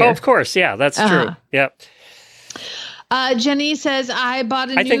want to hear. Oh, of course. Yeah, that's true. Yep. Jenny says, I bought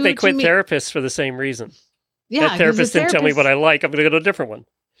a new... I think they quit therapists for the same reason. Yeah, that therapist didn't tell me what I like. I'm going to go to a different one.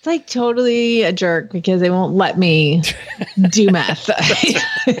 It's like totally a jerk because they won't let me do math.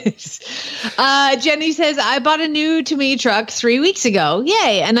 Jenny says, I bought a new to me truck 3 weeks ago.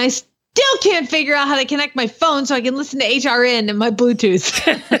 Yay. And I still can't figure out how to connect my phone so I can listen to HRN and my Bluetooth.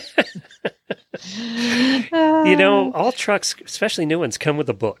 All trucks, especially new ones, come with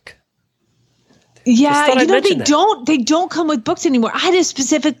a book. Yeah, they don't come with books anymore. I had to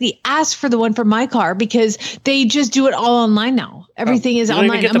specifically ask for the one for my car because they just do it all online now. Everything is online. You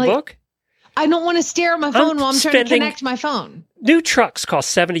don't even get the book? I don't want to stare at my phone while I'm trying to connect my phone. New trucks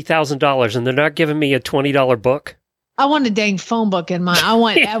cost $70,000 and they're not giving me a $20 book. I want a dang phone book in mine. I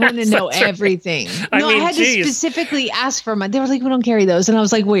want to know everything. I had to specifically ask for mine. They were like, we don't carry those. And I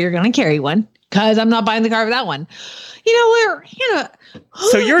was like, well, you're going to carry one. because I'm not buying the car for that one.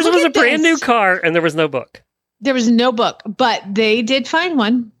 So yours look was a at brand new this. car and there was no book. There was no book, but they did find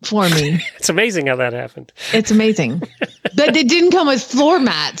one for me. It's amazing how that happened. It's amazing. But it didn't come with floor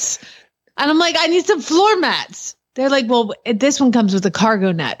mats. And I'm like, I need some floor mats. They're like, well, this one comes with a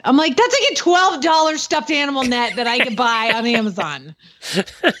cargo net. I'm like, that's like a $12 stuffed animal net that I could buy on Amazon.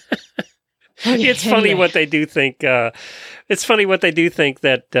 Okay, It's funny anyway. what they do think. It's funny what they do think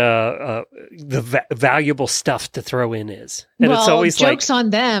that the valuable stuff to throw in is. And it's always jokes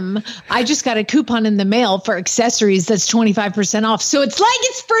on them. I just got a coupon in the mail for accessories that's 25% off. So it's like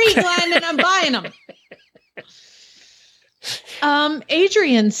it's free, Glenn, and I'm buying them.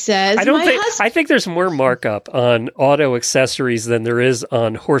 Adrian says, I think there's more markup on auto accessories than there is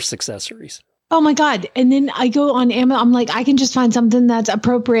on horse accessories. oh my God. And then I go on Amazon. I'm like, I can just find something that's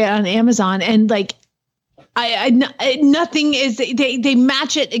appropriate on Amazon. And like, nothing is, they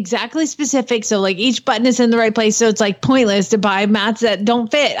match it exactly specific. So like each button is in the right place. So it's like pointless to buy mats that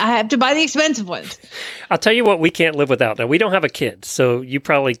don't fit. I have to buy the expensive ones. I'll tell you what we can't live without. Now, we don't have a kid, so you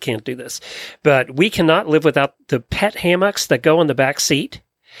probably can't do this. But we cannot live without the pet hammocks that go in the back seat.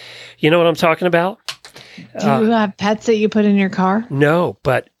 You know what I'm talking about? Do you have pets that you put in your car? No,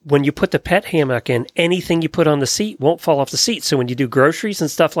 but when you put the pet hammock in, anything you put on the seat won't fall off the seat. So when you do groceries and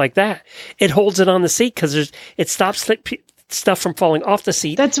stuff like that, it holds it on the seat because it stops stuff from falling off the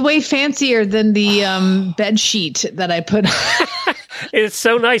seat. That's way fancier than the bed sheet that I put on. It's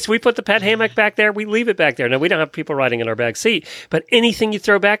so nice. We put the pet hammock back there. We leave it back there. Now, we don't have people riding in our back seat, but anything you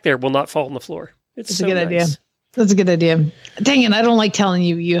throw back there will not fall on the floor. It's so a good nice. idea. That's a good idea. Dang it. I don't like telling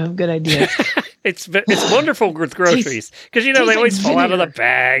you have good ideas. It's wonderful with groceries because, they tastes always like fall out of the vinegar.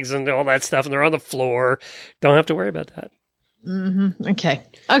 bags and all that stuff, and they're on the floor. Don't have to worry about that.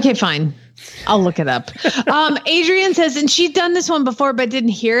 Okay, fine. I'll look it up. Adrian says, and she'd done this one before, but didn't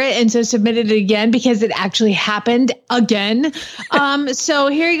hear it. And so submitted it again because it actually happened again. So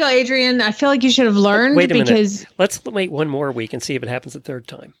here you go, Adrian. I feel like you should have learned. Wait a because minute. Let's wait one more week and see if it happens a third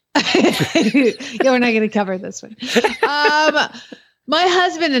time. yeah, we're not going to cover this one. My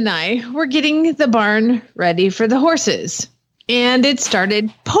husband and I were getting the barn ready for the horses. And it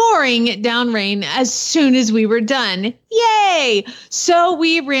started pouring down rain as soon as we were done. Yay! So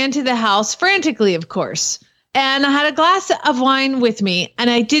we ran to the house frantically, of course. And I had a glass of wine with me, and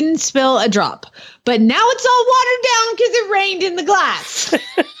I didn't spill a drop. But now it's all watered down because it rained in the glass.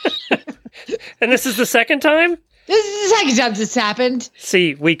 And this is the second time? This is the second time this happened.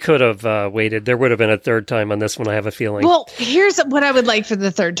 See, we could have waited. There would have been a third time on this one, I have a feeling. Well, here's what I would like for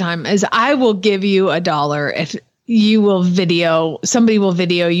the third time is I will give you $1 if you will somebody will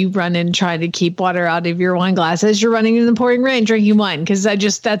video you running trying to keep water out of your wine glass as you're running in the pouring rain drinking wine, because I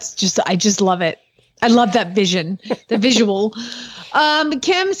just love it. I love that vision, the visual.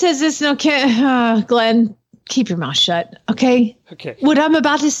 Kim says this. No, Glenn, keep your mouth shut. Okay. What I'm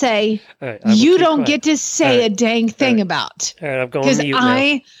about to say, you don't get to say a dang thing about. All right, I'm going because mute now.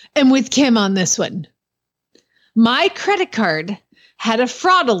 I am with Kim on this one. My credit card had a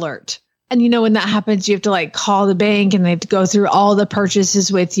fraud alert. And when that happens, you have to call the bank and they have to go through all the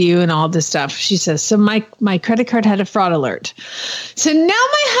purchases with you and all this stuff. She says, so my credit card had a fraud alert. So now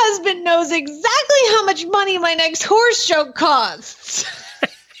my husband knows exactly how much money my next horse show costs.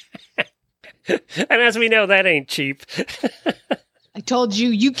 And as we know, that ain't cheap. I told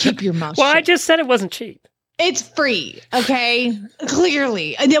you keep your mouth Well, shut. I just said it wasn't cheap. It's free, okay?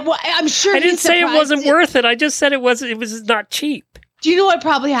 Clearly. I'm sure I didn't say it wasn't worth it. I just said it was not cheap. Do you know what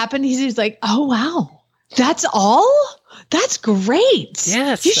probably happened? He's like, oh, wow. That's all? That's great.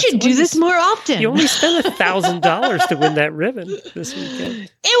 Yes. You should do this more often. You only spent $1,000 to win that ribbon this weekend.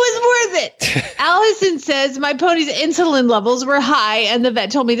 It was worth it. Allison says, my pony's insulin levels were high and the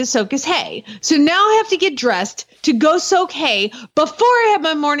vet told me to soak his hay. So now I have to get dressed to go soak hay before I have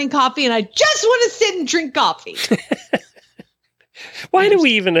my morning coffee, and I just want to sit and drink coffee. Why do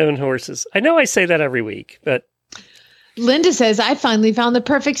we even own horses? I know I say that every week, but... Linda says, I finally found the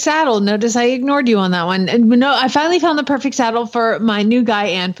perfect saddle. Notice I ignored you on that one. And no, I finally found the perfect saddle for my new guy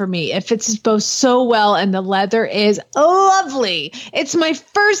and for me. It fits us both so well, and the leather is lovely. It's my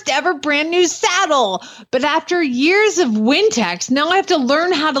first ever brand new saddle. But after years of Wintex, now I have to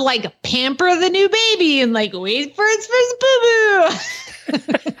learn how to pamper the new baby and wait for its first boo-boo.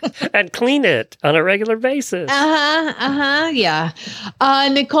 And clean it on a regular basis. Yeah.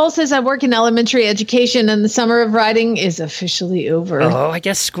 Nicole says, I work in elementary education and the summer of riding is officially over. Oh, I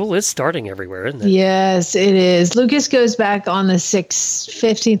guess school is starting everywhere, isn't it? Yes, it is. Lucas goes back on the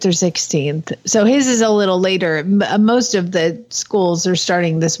 15th or 16th. So his is a little later. Most of the schools are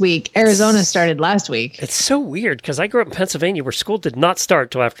starting this week. Arizona started last week. It's so weird because I grew up in Pennsylvania where school did not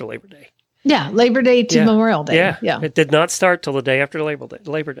start till after Labor Day. Yeah, Labor Day to Memorial Day. Yeah. It did not start till the day after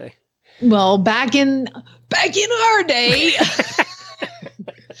Labor Day. Well, back in our day.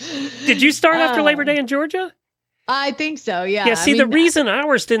 Did you start after Labor Day in Georgia? I think so, yeah. Yeah, see, the reason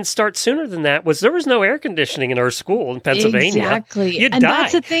ours didn't start sooner than that was there was no air conditioning in our school in Pennsylvania. Exactly. You'd and die.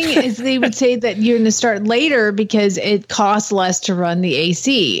 that's the thing is they would say that you're going to start later because it costs less to run the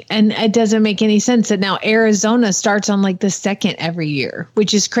AC. And it doesn't make any sense that now Arizona starts on like the 2nd every year,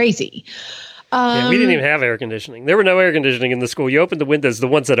 which is crazy. Yeah, we didn't even have air conditioning. There were no air conditioning in the school. You opened the windows, the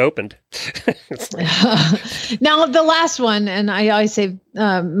ones that opened. Now, the last one, and I always say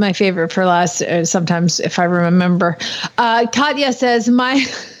my favorite for last, sometimes if I remember. Katya says, my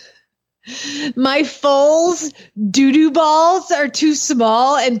foal's doo-doo balls are too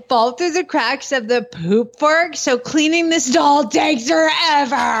small and fall through the cracks of the poop fork, so cleaning this doll takes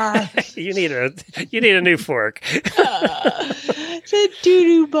forever. You need a new fork. The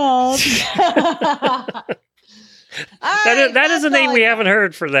doo-doo balls. That is a name we haven't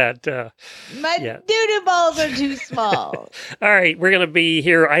heard for that. My doo-doo balls are too small. All right, we're going to be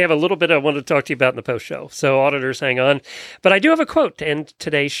here. I have a little bit I want to talk to you about in the post show, so auditors, hang on. But I do have a quote to end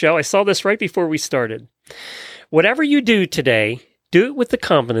today's show. I saw this right before we started. Whatever you do today, do it with the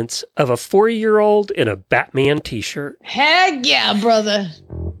confidence of a 4-year-old in a Batman t-shirt. Heck yeah, brother.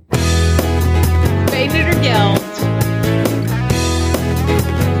 Faded or gelt.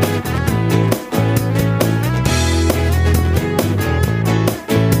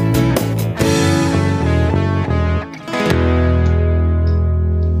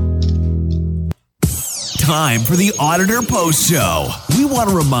 Time for the Auditor Post Show. We want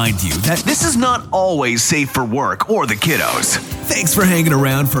to remind you that this is not always safe for work or the kiddos. Thanks for hanging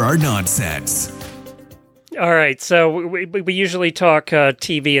around for our nonsense. All right, so we usually talk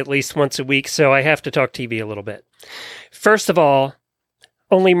TV at least once a week, so I have to talk TV a little bit. First of all,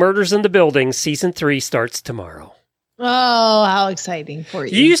 Only Murders in the Building, Season 3 starts tomorrow. Oh, how exciting for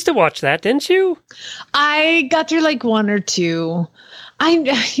you. You used to watch that, didn't you? I got through like 1 or 2.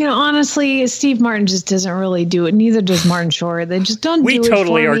 Honestly, Steve Martin just doesn't really do it. Neither does Martin Short. They just don't do it. We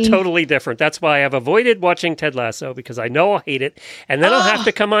totally for are me. totally different. That's why I've avoided watching Ted Lasso, because I know I'll hate it. And then I'll have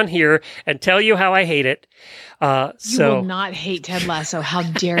to come on here and tell you how I hate it. You will not hate Ted Lasso. How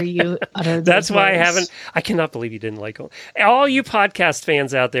dare you utter those That's why words. I cannot believe you didn't like it. All you podcast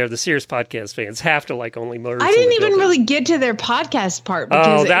fans out there, the Sears podcast fans, have to like Only Murders. I didn't even really get to their podcast part.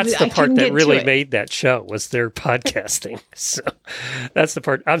 Because that's the part that really made that show, was their podcasting. So that's the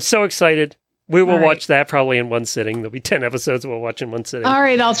part. I'm so excited. We will watch that probably in one sitting. There'll be 10 episodes we'll watch in one sitting. All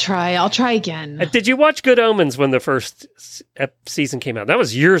right, I'll try. I'll try again. Did you watch Good Omens when the first season came out? That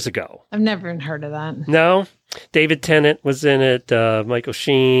was years ago. I've never even heard of that. No? David Tennant was in it. Michael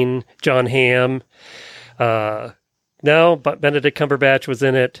Sheen, John Hamm. No, but Benedict Cumberbatch was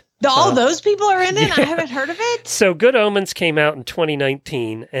in it. All those people are in it? Yeah. I haven't heard of it? So Good Omens came out in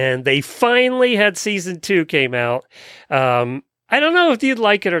 2019, and they finally had season 2 came out. I don't know if you'd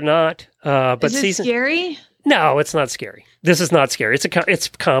like it or not. But is it scary? No, it's not scary. This is not scary. It's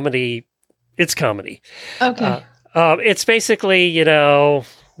comedy. It's comedy. Okay. It's basically,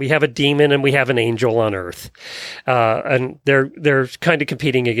 we have a demon and we have an angel on Earth, and they're kind of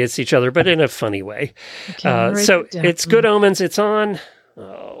competing against each other, but in a funny way. So it's Good Omens. It's on.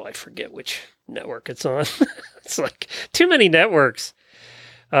 Oh, I forget which network it's on. It's like too many networks.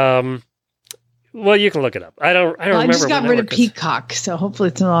 Well, you can look it up. I don't remember. I just got rid of Peacock, so hopefully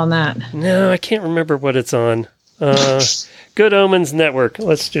it's not on that. No, I can't remember what it's on. Good Omens Network.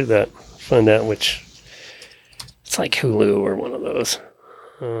 Let's do that. Find out which. It's like Hulu or one of those.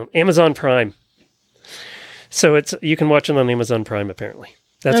 Amazon Prime. So you can watch it on Amazon Prime, apparently.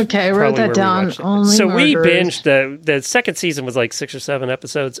 That's okay, I wrote that down. So we binged, the second season was like 6 or 7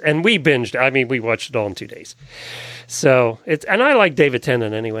 episodes, and we binged. I mean, we watched it all in 2 days. So and I like David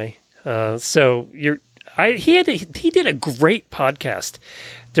Tennant anyway. He did a great podcast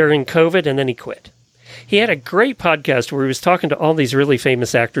during COVID, and then he quit. He had a great podcast where he was talking to all these really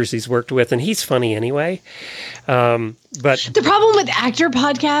famous actors he's worked with, and he's funny anyway. But the problem with actor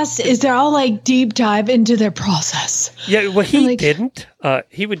podcasts is they're all like deep dive into their process. Yeah, well, he didn't.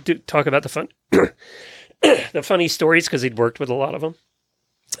 He would talk about the funny stories because he'd worked with a lot of them.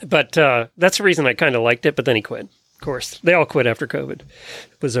 But that's the reason I kind of liked it. But then he quit. Of course, they all quit after COVID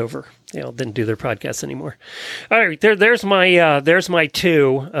was over. They all didn't do their podcasts anymore. All right, there's my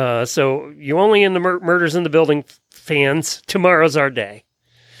 2. So you only in the Murders in the Building fans. Tomorrow's our day.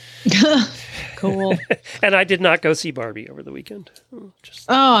 Cool. And I did not go see Barbie over the weekend.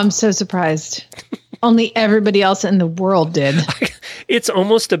 I'm so surprised. Only everybody else in the world did. It's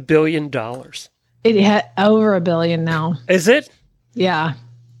almost $1 billion. It had over $1 billion now. Is it? Yeah.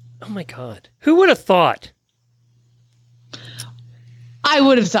 Oh my God. Who would have thought? I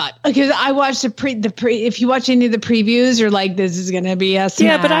would have thought, because I watched if you watch any of the previews, you're like, this is going to be a smash.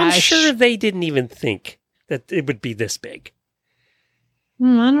 Yeah, but I'm sure they didn't even think that it would be this big.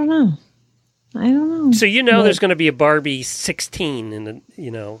 I don't know. So there's going to be a Barbie 16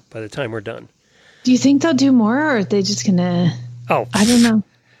 by the time we're done. Do you think they'll do more, or are they just going to... Oh. I don't know.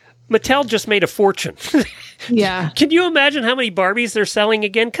 Mattel just made a fortune. Yeah. Can you imagine how many Barbies they're selling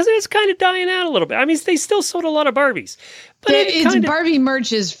again? Because it's kind of dying out a little bit. I mean, they still sold a lot of Barbies. But Barbie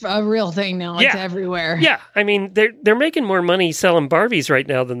merch is a real thing now. It's everywhere. Yeah. I mean, they're making more money selling Barbies right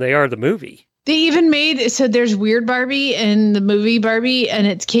now than they are the movie. They even there's Weird Barbie and the movie Barbie, and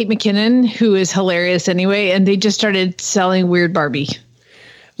it's Kate McKinnon, who is hilarious anyway, and they just started selling Weird Barbie.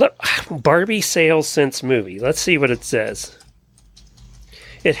 Look, Barbie sales since movie. Let's see what it says.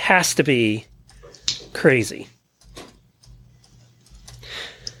 It has to be crazy.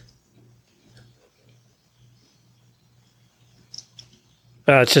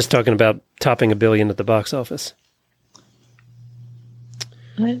 It's just talking about topping $1 billion at the box office.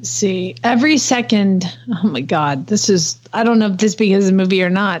 Let's see. Every second, oh my God, I don't know if this is because of the movie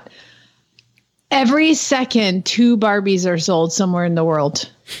or not. Every second, 2 Barbies are sold somewhere in the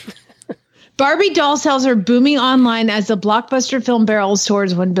world. Barbie doll sales are booming online as the blockbuster film barrels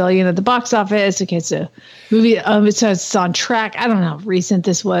towards $1 billion at the box office. Okay, so movie, it says it's on track. I don't know how recent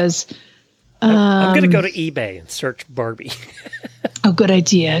this was. I'm going to go to eBay and search Barbie. Oh, good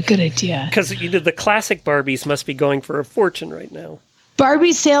idea. Good idea. Because the classic Barbies must be going for a fortune right now.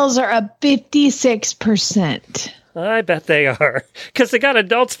 Barbie sales are up 56%. I bet they are. Because they got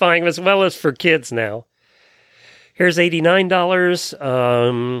adults buying as well as for kids now. Here's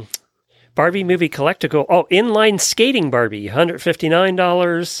 $89. Barbie movie collectible. Oh, inline skating Barbie,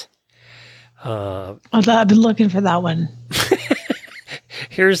 $159. I've been looking for that one.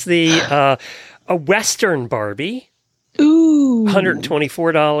 Here's a Western Barbie. Ooh.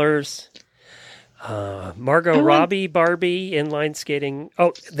 $124. Margot Robbie Barbie, inline skating.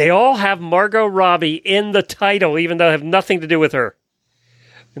 Oh, they all have Margot Robbie in the title, even though they have nothing to do with her.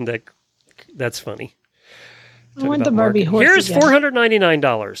 And that's funny. I want the Barbie horse. Here's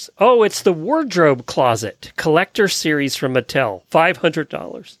 $499. Oh, it's the Wardrobe Closet Collector Series from Mattel.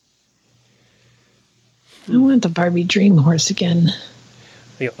 $500. I want the Barbie Dream Horse again.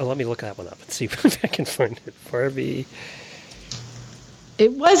 Let me look that one up and see if I can find it. Barbie.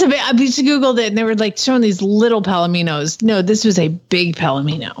 It was a bit. I just Googled it, and they were like showing these little Palominos. No, this was a big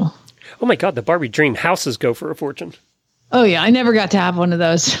Palomino. Oh my God, the Barbie Dream houses go for a fortune. Oh yeah, I never got to have one of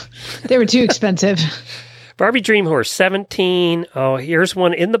those. They were too expensive. Barbie Dream Horse, $17. Oh, here's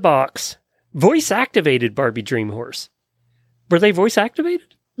one in the box. Voice-activated Barbie Dream Horse. Were they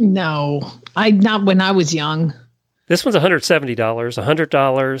voice-activated? No. Not when I was young. This one's $170. $100.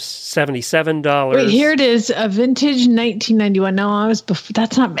 $77. Wait, here it is. A vintage 1991. No, I was before.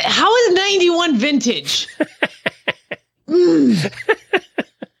 That's not... How is 91 vintage?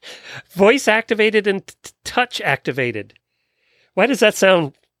 Voice-activated and touch-activated. Why does that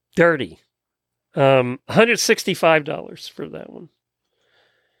sound dirty? $165 for that one.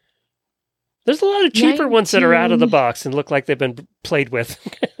 There's a lot of cheaper ones that are out of the box and look like they've been played with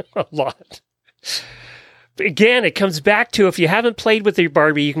a lot. But again, it comes back to if you haven't played with your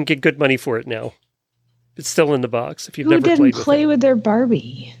Barbie, you can get good money for it now. It's still in the box if you've never played with it. Who didn't play with their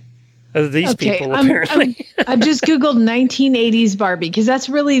Barbie? These people, apparently. I've just Googled 1980s Barbie because that's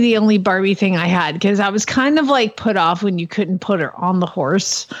really the only Barbie thing I had because I was kind of like put off when you couldn't put her on the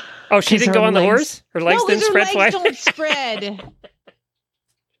horse. Oh, she didn't go on the horse? Her legs didn't spread? Her legs don't spread.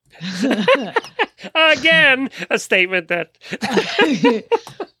 Again, a statement that...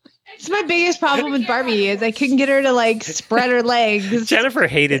 It's my biggest problem with Barbie is I couldn't get her to like spread her legs. Jennifer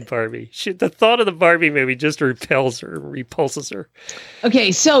hated Barbie. The thought of the Barbie movie just repulses her.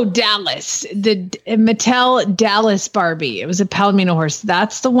 Okay, so Dallas, the Mattel Dallas Barbie. It was a Palomino horse.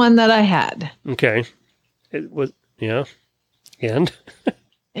 That's the one that I had. Okay. It was, yeah. And?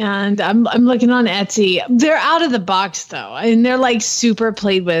 And I'm looking on Etsy. They're out of the box though, and they're like super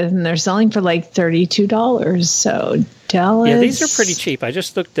played with, and they're selling for like $32. So Dallas, yeah, these are pretty cheap. I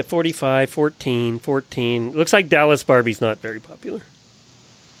just looked at 45, 14. Looks like Dallas Barbie's not very popular.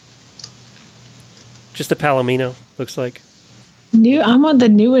 Just a Palomino, looks like. I want the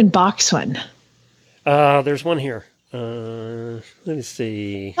new in box one. There's one here. Let me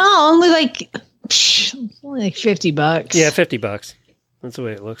see. Oh, only like $50. Yeah, $50. That's the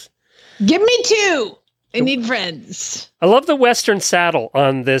way it looks. Give me 2. I need friends. I love the Western saddle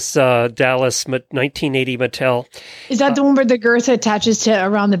on this Dallas 1980 Mattel. Is that the one where the girth attaches to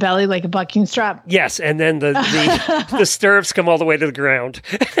around the belly like a bucking strap? Yes, and then the stirrups come all the way to the ground.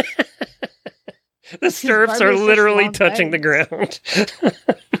 The stirrups are literally touching the ground.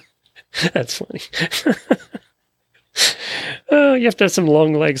 That's funny. Oh, you have to have some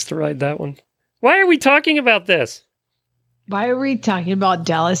long legs to ride that one. Why are we talking about this? Why are we talking about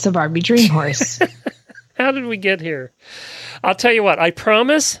Dallas, the Barbie Dream Horse? How did we get here? I'll tell you what. I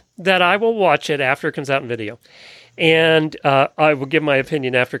promise that I will watch it after it comes out in video. And I will give my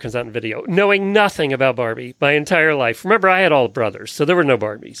opinion after it comes out in video, knowing nothing about Barbie my entire life. Remember, I had all brothers, so there were no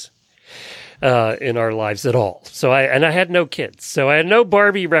Barbies in our lives at all. So I had no kids, so I had no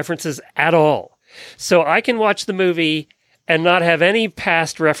Barbie references at all. So I can watch the movie and not have any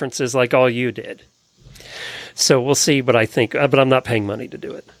past references like all you did. So we'll see what I think, but I'm not paying money to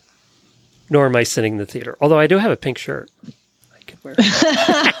do it. Nor am I sitting in the theater. Although I do have a pink shirt. I could wear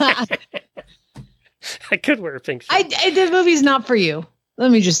it. I could wear a pink shirt. The movie's not for you.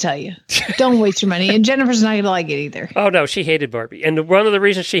 Let me just tell you. Don't waste your money. And Jennifer's not going to like it either. Oh, no. She hated Barbie. And one of the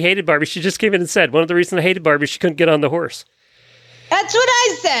reasons she hated Barbie, she just came in and said, one of the reasons I hated Barbie, she couldn't get on the horse. That's what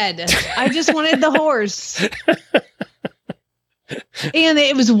I said. I just wanted the horse. And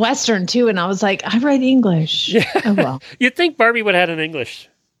it was Western, too. And I was like, I write English. Yeah. Oh, well. You'd think Barbie would have had an English.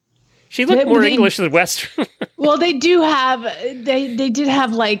 She looked more English than Western. Well, they do have, they did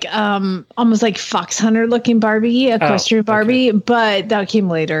have like, almost like fox hunter looking Barbie, equestrian Barbie, okay. But that came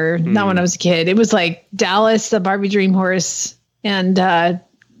later, not when I was a kid. It was like Dallas, the Barbie Dream Horse, and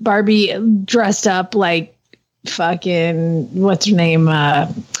Barbie dressed up like fucking, what's her name?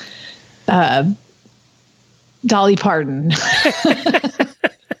 Dolly Parton.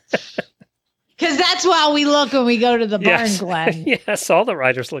 Because that's how we look when we go to the barn, Glenn. Yes, all the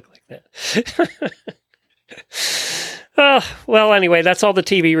riders look like that. Well, anyway, that's all the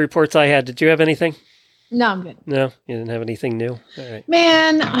TV reports I had. Did you have anything? No, I'm good. No, you didn't have anything new? All right.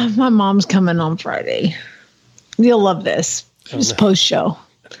 Man, my mom's coming on Friday. You'll love this. It's post-show.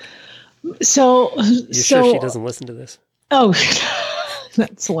 So, you sure she doesn't listen to this? Oh,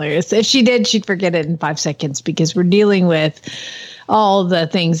 that's hilarious. If she did, she'd forget it in 5 seconds because we're dealing with all the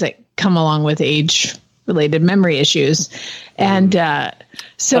things that come along with age-related memory issues. And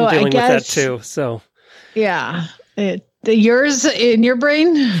so I'm dealing I guess with that too. So yeah, yours in your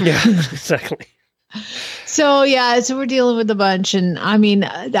brain. Yeah, exactly. So we're dealing with a bunch, and I mean,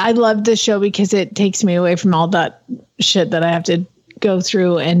 I love this show because it takes me away from all that shit that I have to go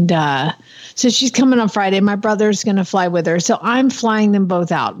through. And so she's coming on Friday. My brother's going to fly with her, so I'm flying them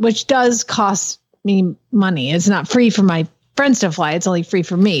both out, which does cost me money. It's not free for my friends to fly. It's only free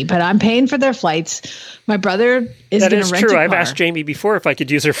for me, but I'm paying for their flights. My brother is going to rent a car. I've asked Jamie before if I could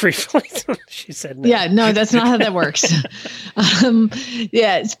use her free flights. She said no. Yeah, no, that's not how that works.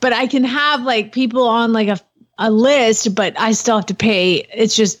 Yes, but I can have like people on like a list, but I still have to pay.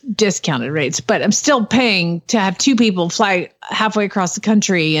 It's just discounted rates, but I'm still paying to have 2 people fly halfway across the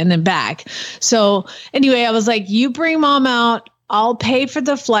country and then back. So anyway, I was like, you bring mom out. I'll pay for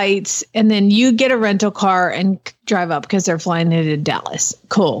the flights, and then you get a rental car and drive up because they're flying into Dallas.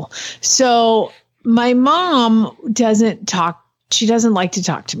 Cool. So my mom doesn't talk. She doesn't like to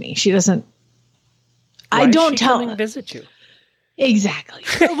talk to me. She doesn't. Why I don't is she tell. Coming to visit you. Exactly.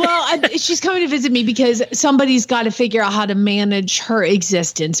 Well, she's coming to visit me because somebody's got to figure out how to manage her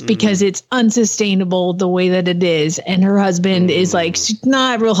existence because it's unsustainable the way that it is. And her husband is like, she's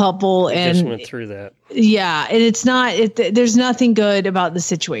not real helpful. And just went through that. Yeah. And it's not, there's nothing good about the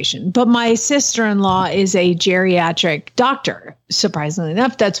situation. But my sister-in-law is a geriatric doctor. Surprisingly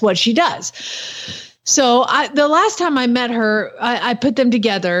enough, that's what she does. So the last time I met her, I put them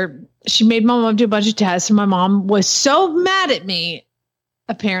together. She made my mom do a bunch of tests, and my mom was so mad at me,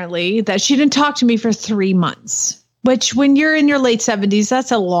 apparently, that she didn't talk to me for 3 months, which when you're in your late 70s,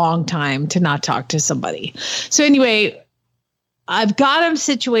 that's a long time to not talk to somebody. So anyway, I've got them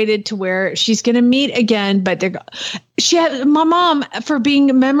situated to where she's going to meet again, but my mom, for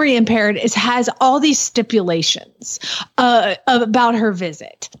being memory impaired, has all these stipulations about her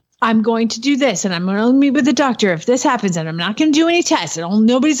visit. I'm going to do this, and I'm going to meet with the doctor if this happens, and I'm not going to do any tests, and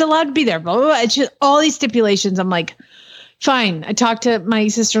nobody's allowed to be there. Blah, blah, blah. It's just all these stipulations. I'm like, fine. I talked to my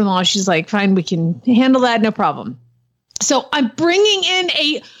sister-in-law. She's like, fine, we can handle that. No problem. So I'm bringing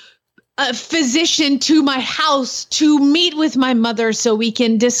in a physician to my house to meet with my mother so we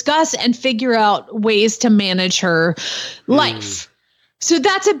can discuss and figure out ways to manage her life. So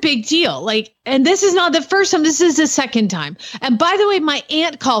that's a big deal. Like, and this is not the first time. This is the second time. And by the way, my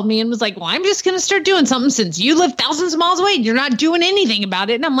aunt called me and was like, well, I'm just going to start doing something since you live thousands of miles away and you're not doing anything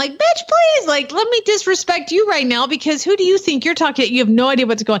about it. And I'm like, bitch, please, like, let me disrespect you right now, because who do you think you're talking to? You have no idea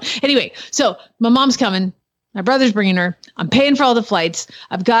what's going on. Anyway, so my mom's coming. My brother's bringing her. I'm paying for all the flights.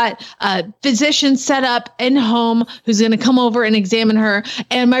 I've got a physician set up in home who's going to come over and examine her.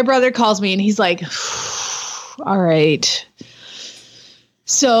 And my brother calls me and he's like, all right.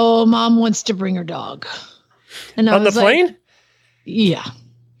 So mom wants to bring her dog. And I on was the plane? Like, yeah.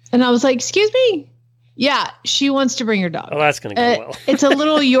 And I was like, excuse me? Yeah, she wants to bring her dog. Oh, that's going to go well. It's a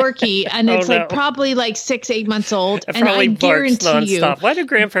little Yorkie, and it's no. like probably like 6-8 months old. It and probably I barks guarantee nonstop. you, Why do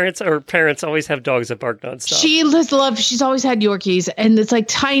grandparents or parents always have dogs that bark nonstop? she's always had Yorkies, and it's like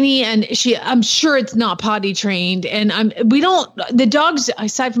tiny, and I'm sure it's not potty trained. And the dogs,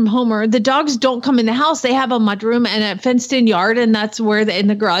 aside from Homer, the dogs don't come in the house. They have a mudroom and a fenced in yard, and that's where in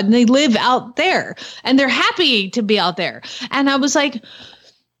the garage, and they live out there, and they're happy to be out there. And I was like,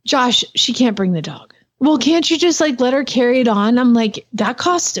 Josh, she can't bring the dog. Well, can't you just like let her carry it on? I'm like, that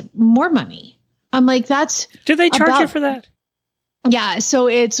costs more money. I'm like, do they charge you for that? Yeah. So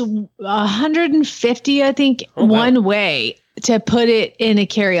it's $150, I think, one way to put it in a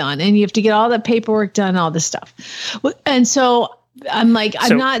carry-on, and you have to get all the paperwork done, all this stuff. And so I'm like,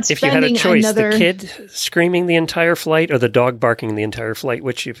 I'm not spending if you had a choice, another. the kid screaming the entire flight or the dog barking the entire flight,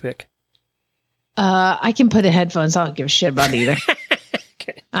 which you pick? I can put in headphones. I don't give a shit about either.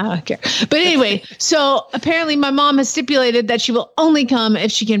 Okay. I don't care. But anyway, so apparently my mom has stipulated that she will only come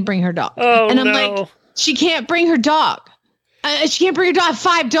if she can bring her dog. Oh, and I'm no. like, she can't bring her dog. She can't bring her dog.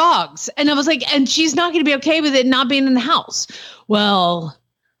 5 dogs. And I was like, and she's not going to be okay with it not being in the house. Well,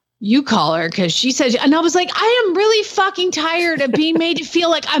 you call her, because she says, and I was like, I am really fucking tired of being made to feel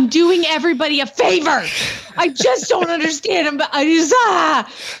like I'm doing everybody a favor. I just don't understand.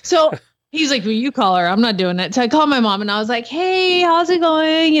 So he's like, well, you call her. I'm not doing it. So I called my mom and I was like, hey, how's it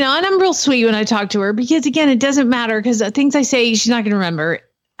going? And I'm real sweet when I talk to her, because again, it doesn't matter, because the things I say, she's not going to remember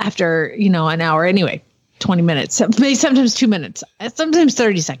after, an hour anyway, 20 minutes, sometimes 2 minutes, sometimes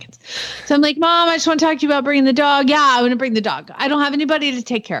 30 seconds. So I'm like, Mom, I just want to talk to you about bringing the dog. Yeah, I'm going to bring the dog. I don't have anybody to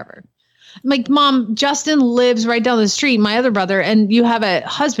take care of her. I'm like, Mom, Justin lives right down the street, my other brother, and you have a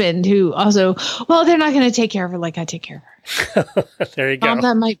husband who also, well, they're not going to take care of her like I take care of her. There you go.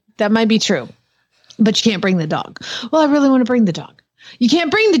 Mom, that might be true, but you can't bring the dog. Well, I really want to bring the dog. You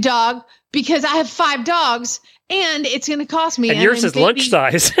can't bring the dog because I have 5 dogs and it's going to cost me. And yours is lunch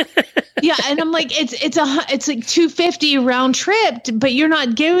size. Yeah. And I'm like, it's like $250 round trip, but you're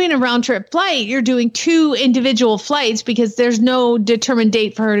not doing a round trip flight. You're doing 2 individual flights because there's no determined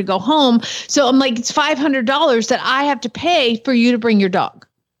date for her to go home. So I'm like, it's $500 that I have to pay for you to bring your dog.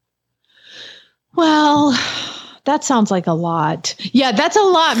 Well, that sounds like a lot. Yeah, that's a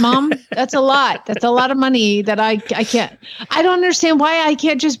lot, Mom. That's a lot. That's a lot of money that I can't. I don't understand why I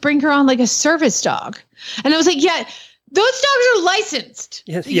can't just bring her on like a service dog. And I was like, yeah, those dogs are licensed.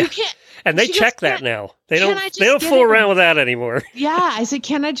 Yeah. You can't. And they check that now. They don't fool around with that anymore. Yeah, I said,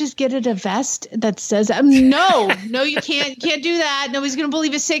 can I just get it a vest that says, no, you can't do that. Nobody's going to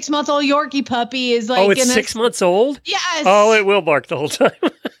believe a 6-month-old Yorkie puppy is like. Oh, it's 6 months old? Yes. Oh, it will bark the whole time.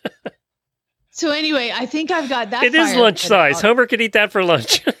 So anyway, I think I've got that. It is lunch size. Homer could eat that for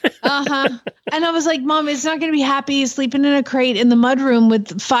lunch. And I was like, Mom, it's not going to be happy sleeping in a crate in the mudroom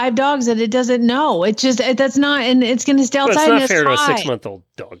with 5 dogs that it doesn't know. That's not, and it's going to stay outside. Well, it's not fair to a 6-month-old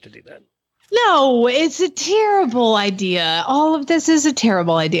dog to do that. No, it's a terrible idea. All of this is a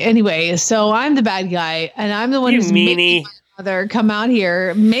terrible idea. Anyway, so I'm the bad guy, and I'm the one who's making my mother come out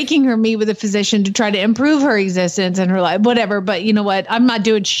here, making her meet with a physician to try to improve her existence and her life, whatever. But you know what? I'm not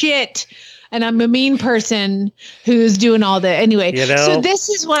doing shit. And I'm a mean person who's doing all that. Anyway, so this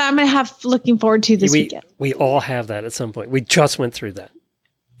is what I'm going to have looking forward to this weekend. We all have that at some point. We just went through that.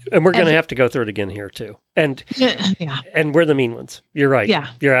 And we're going to have to go through it again here, too. And and we're the mean ones. You're right. Yeah.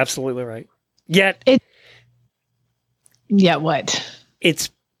 You're absolutely right. Yet. What? It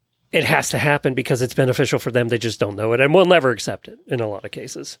has to happen because it's beneficial for them. They just don't know it. And we'll never accept it in a lot of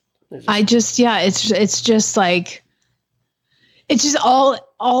cases. It's just like. It's just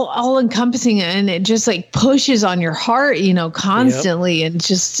all encompassing, and it just like pushes on your heart, constantly. Yep. And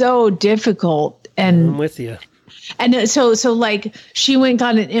just so difficult. And I'm with you. And so like she went and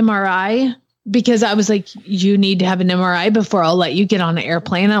got an MRI because I was like, you need to have an MRI before I'll let you get on an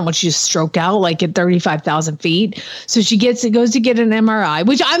airplane. I don't want you to stroke out like at 35,000 feet. So she goes to get an MRI,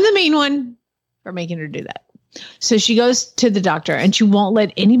 which I'm the main one for making her do that. So she goes to the doctor and she won't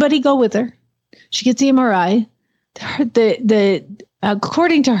let anybody go with her. She gets the MRI. The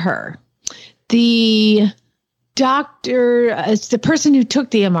according to her, the doctor, the person who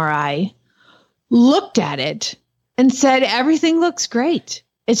took the MRI, looked at it and said, everything looks great.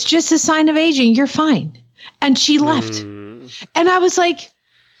 It's just a sign of aging. You're fine. And she left. And I was like,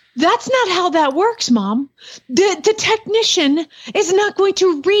 that's not how that works, Mom. The technician is not going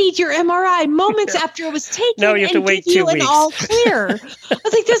to read your MRI moments after it was taken. No, you have to wait 2 weeks. An all clear. I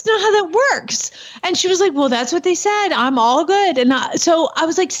was like, that's not how that works. And she was like, well, that's what they said. I'm all good. And so I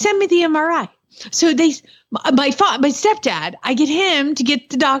was like, send me the MRI. So my stepdad, I get him to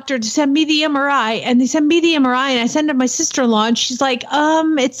get the doctor to send me the MRI, and they send me the MRI, and I send it to my sister-in-law, and she's like,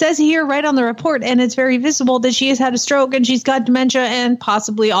 it says here right on the report, and it's very visible that she has had a stroke and she's got dementia and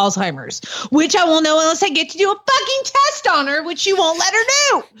possibly Alzheimer's, which I won't know unless I get to do a fucking test on her, which she won't let her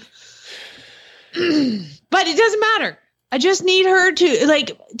do. But it doesn't matter. I just need her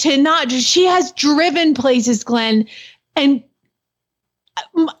to not, she has driven places, Glenn, and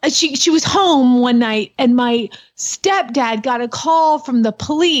she was home one night, and my stepdad got a call from the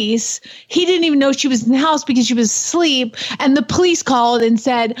police. He didn't even know she was in the house because she was asleep. And the police called and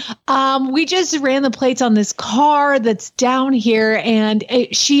said, we just ran the plates on this car that's down here. And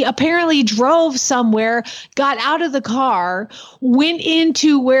she apparently drove somewhere, got out of the car, went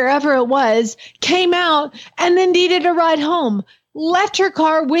into wherever it was, came out, and then needed a ride home. Left her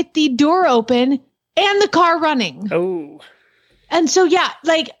car with the door open and the car running. Oh. And so, yeah,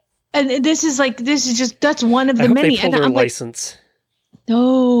 and that's one of the many. They pulled her license.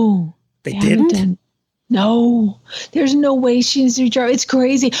 No. They didn't? No. There's no way she needs to drive. It's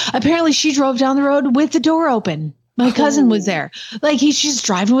crazy. Apparently, she drove down the road with the door open. My cousin was there. She's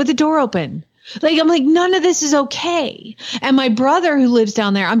driving with the door open. I'm like, none of this is okay. And my brother who lives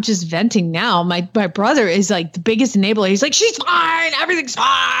down there, I'm just venting now. My brother is the biggest enabler. He's like, she's fine. Everything's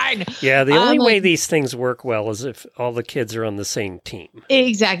fine. Yeah. The only way these things work well is if all the kids are on the same team.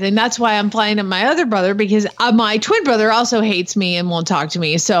 Exactly. And that's why I'm playing at my other brother, because my twin brother also hates me and won't talk to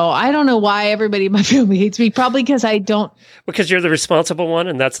me. So I don't know why everybody in my family hates me. Probably because I don't. Because you're the responsible one,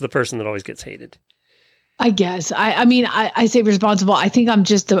 and that's the person that always gets hated. I guess. I say responsible. I think I'm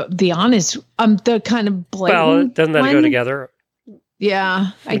just the honest. I'm the kind of blatant. Well, doesn't that go together? Yeah,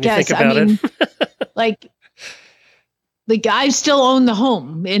 I guess. Think about it. I still own the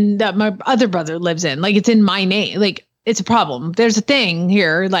home that my other brother lives in. It's in my name. It's a problem. There's a thing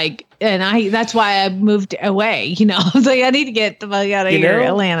here. And that's why I moved away. I was like, I need to get the fuck out of here,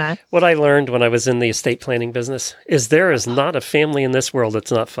 Atlanta. What I learned when I was in the estate planning business is there is not a family in this world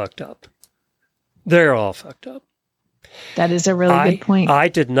that's not fucked up. They're all fucked up. That is a really good point. I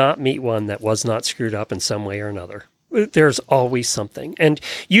did not meet one that was not screwed up in some way or another. There's always something. And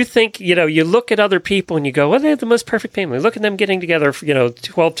you think, you look at other people and you go, well, they have the most perfect family. Look at them getting together,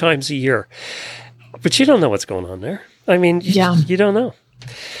 12 times a year. But you don't know what's going on there. I mean, you don't know.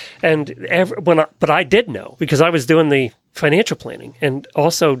 And but I did know, because I was doing the financial planning and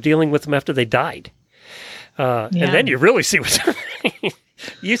also dealing with them after they died. And then you really see what's happening.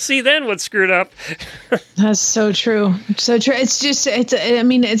 You see then what's screwed up. That's so true. So true.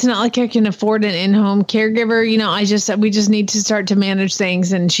 It's not like I can afford an in-home caregiver. We just need to start to manage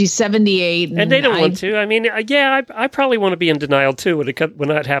things. And she's 78. And they don't want to. I probably want to be in denial too when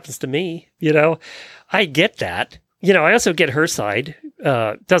that happens to me. I get that. I also get her side.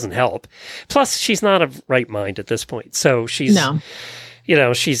 Doesn't help. Plus, she's not of right mind at this point. So she's... No.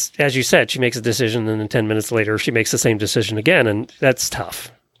 She's, as you said, she makes a decision, and then 10 minutes later, she makes the same decision again, and that's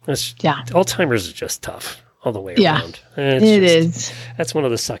tough. Alzheimer's is just tough all the way around. It is. That's one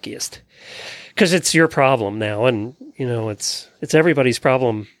of the suckiest, because it's your problem now, and it's everybody's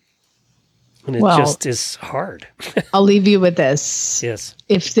problem, and it just is hard. I'll leave you with this. Yes.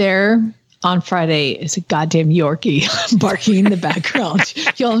 If there on Friday is a goddamn Yorkie barking in the background,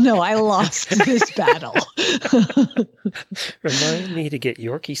 you'll know I lost this battle. Remind me to get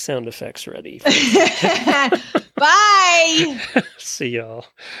Yorkie sound effects ready. Bye. See y'all.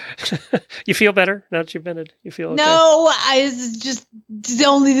 You feel better now that you've been it? You feel okay? No, it's just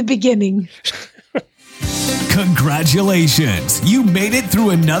only the beginning. Congratulations. You made it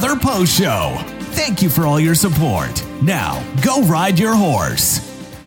through another post show. Thank you for all your support. Now, go ride your horse.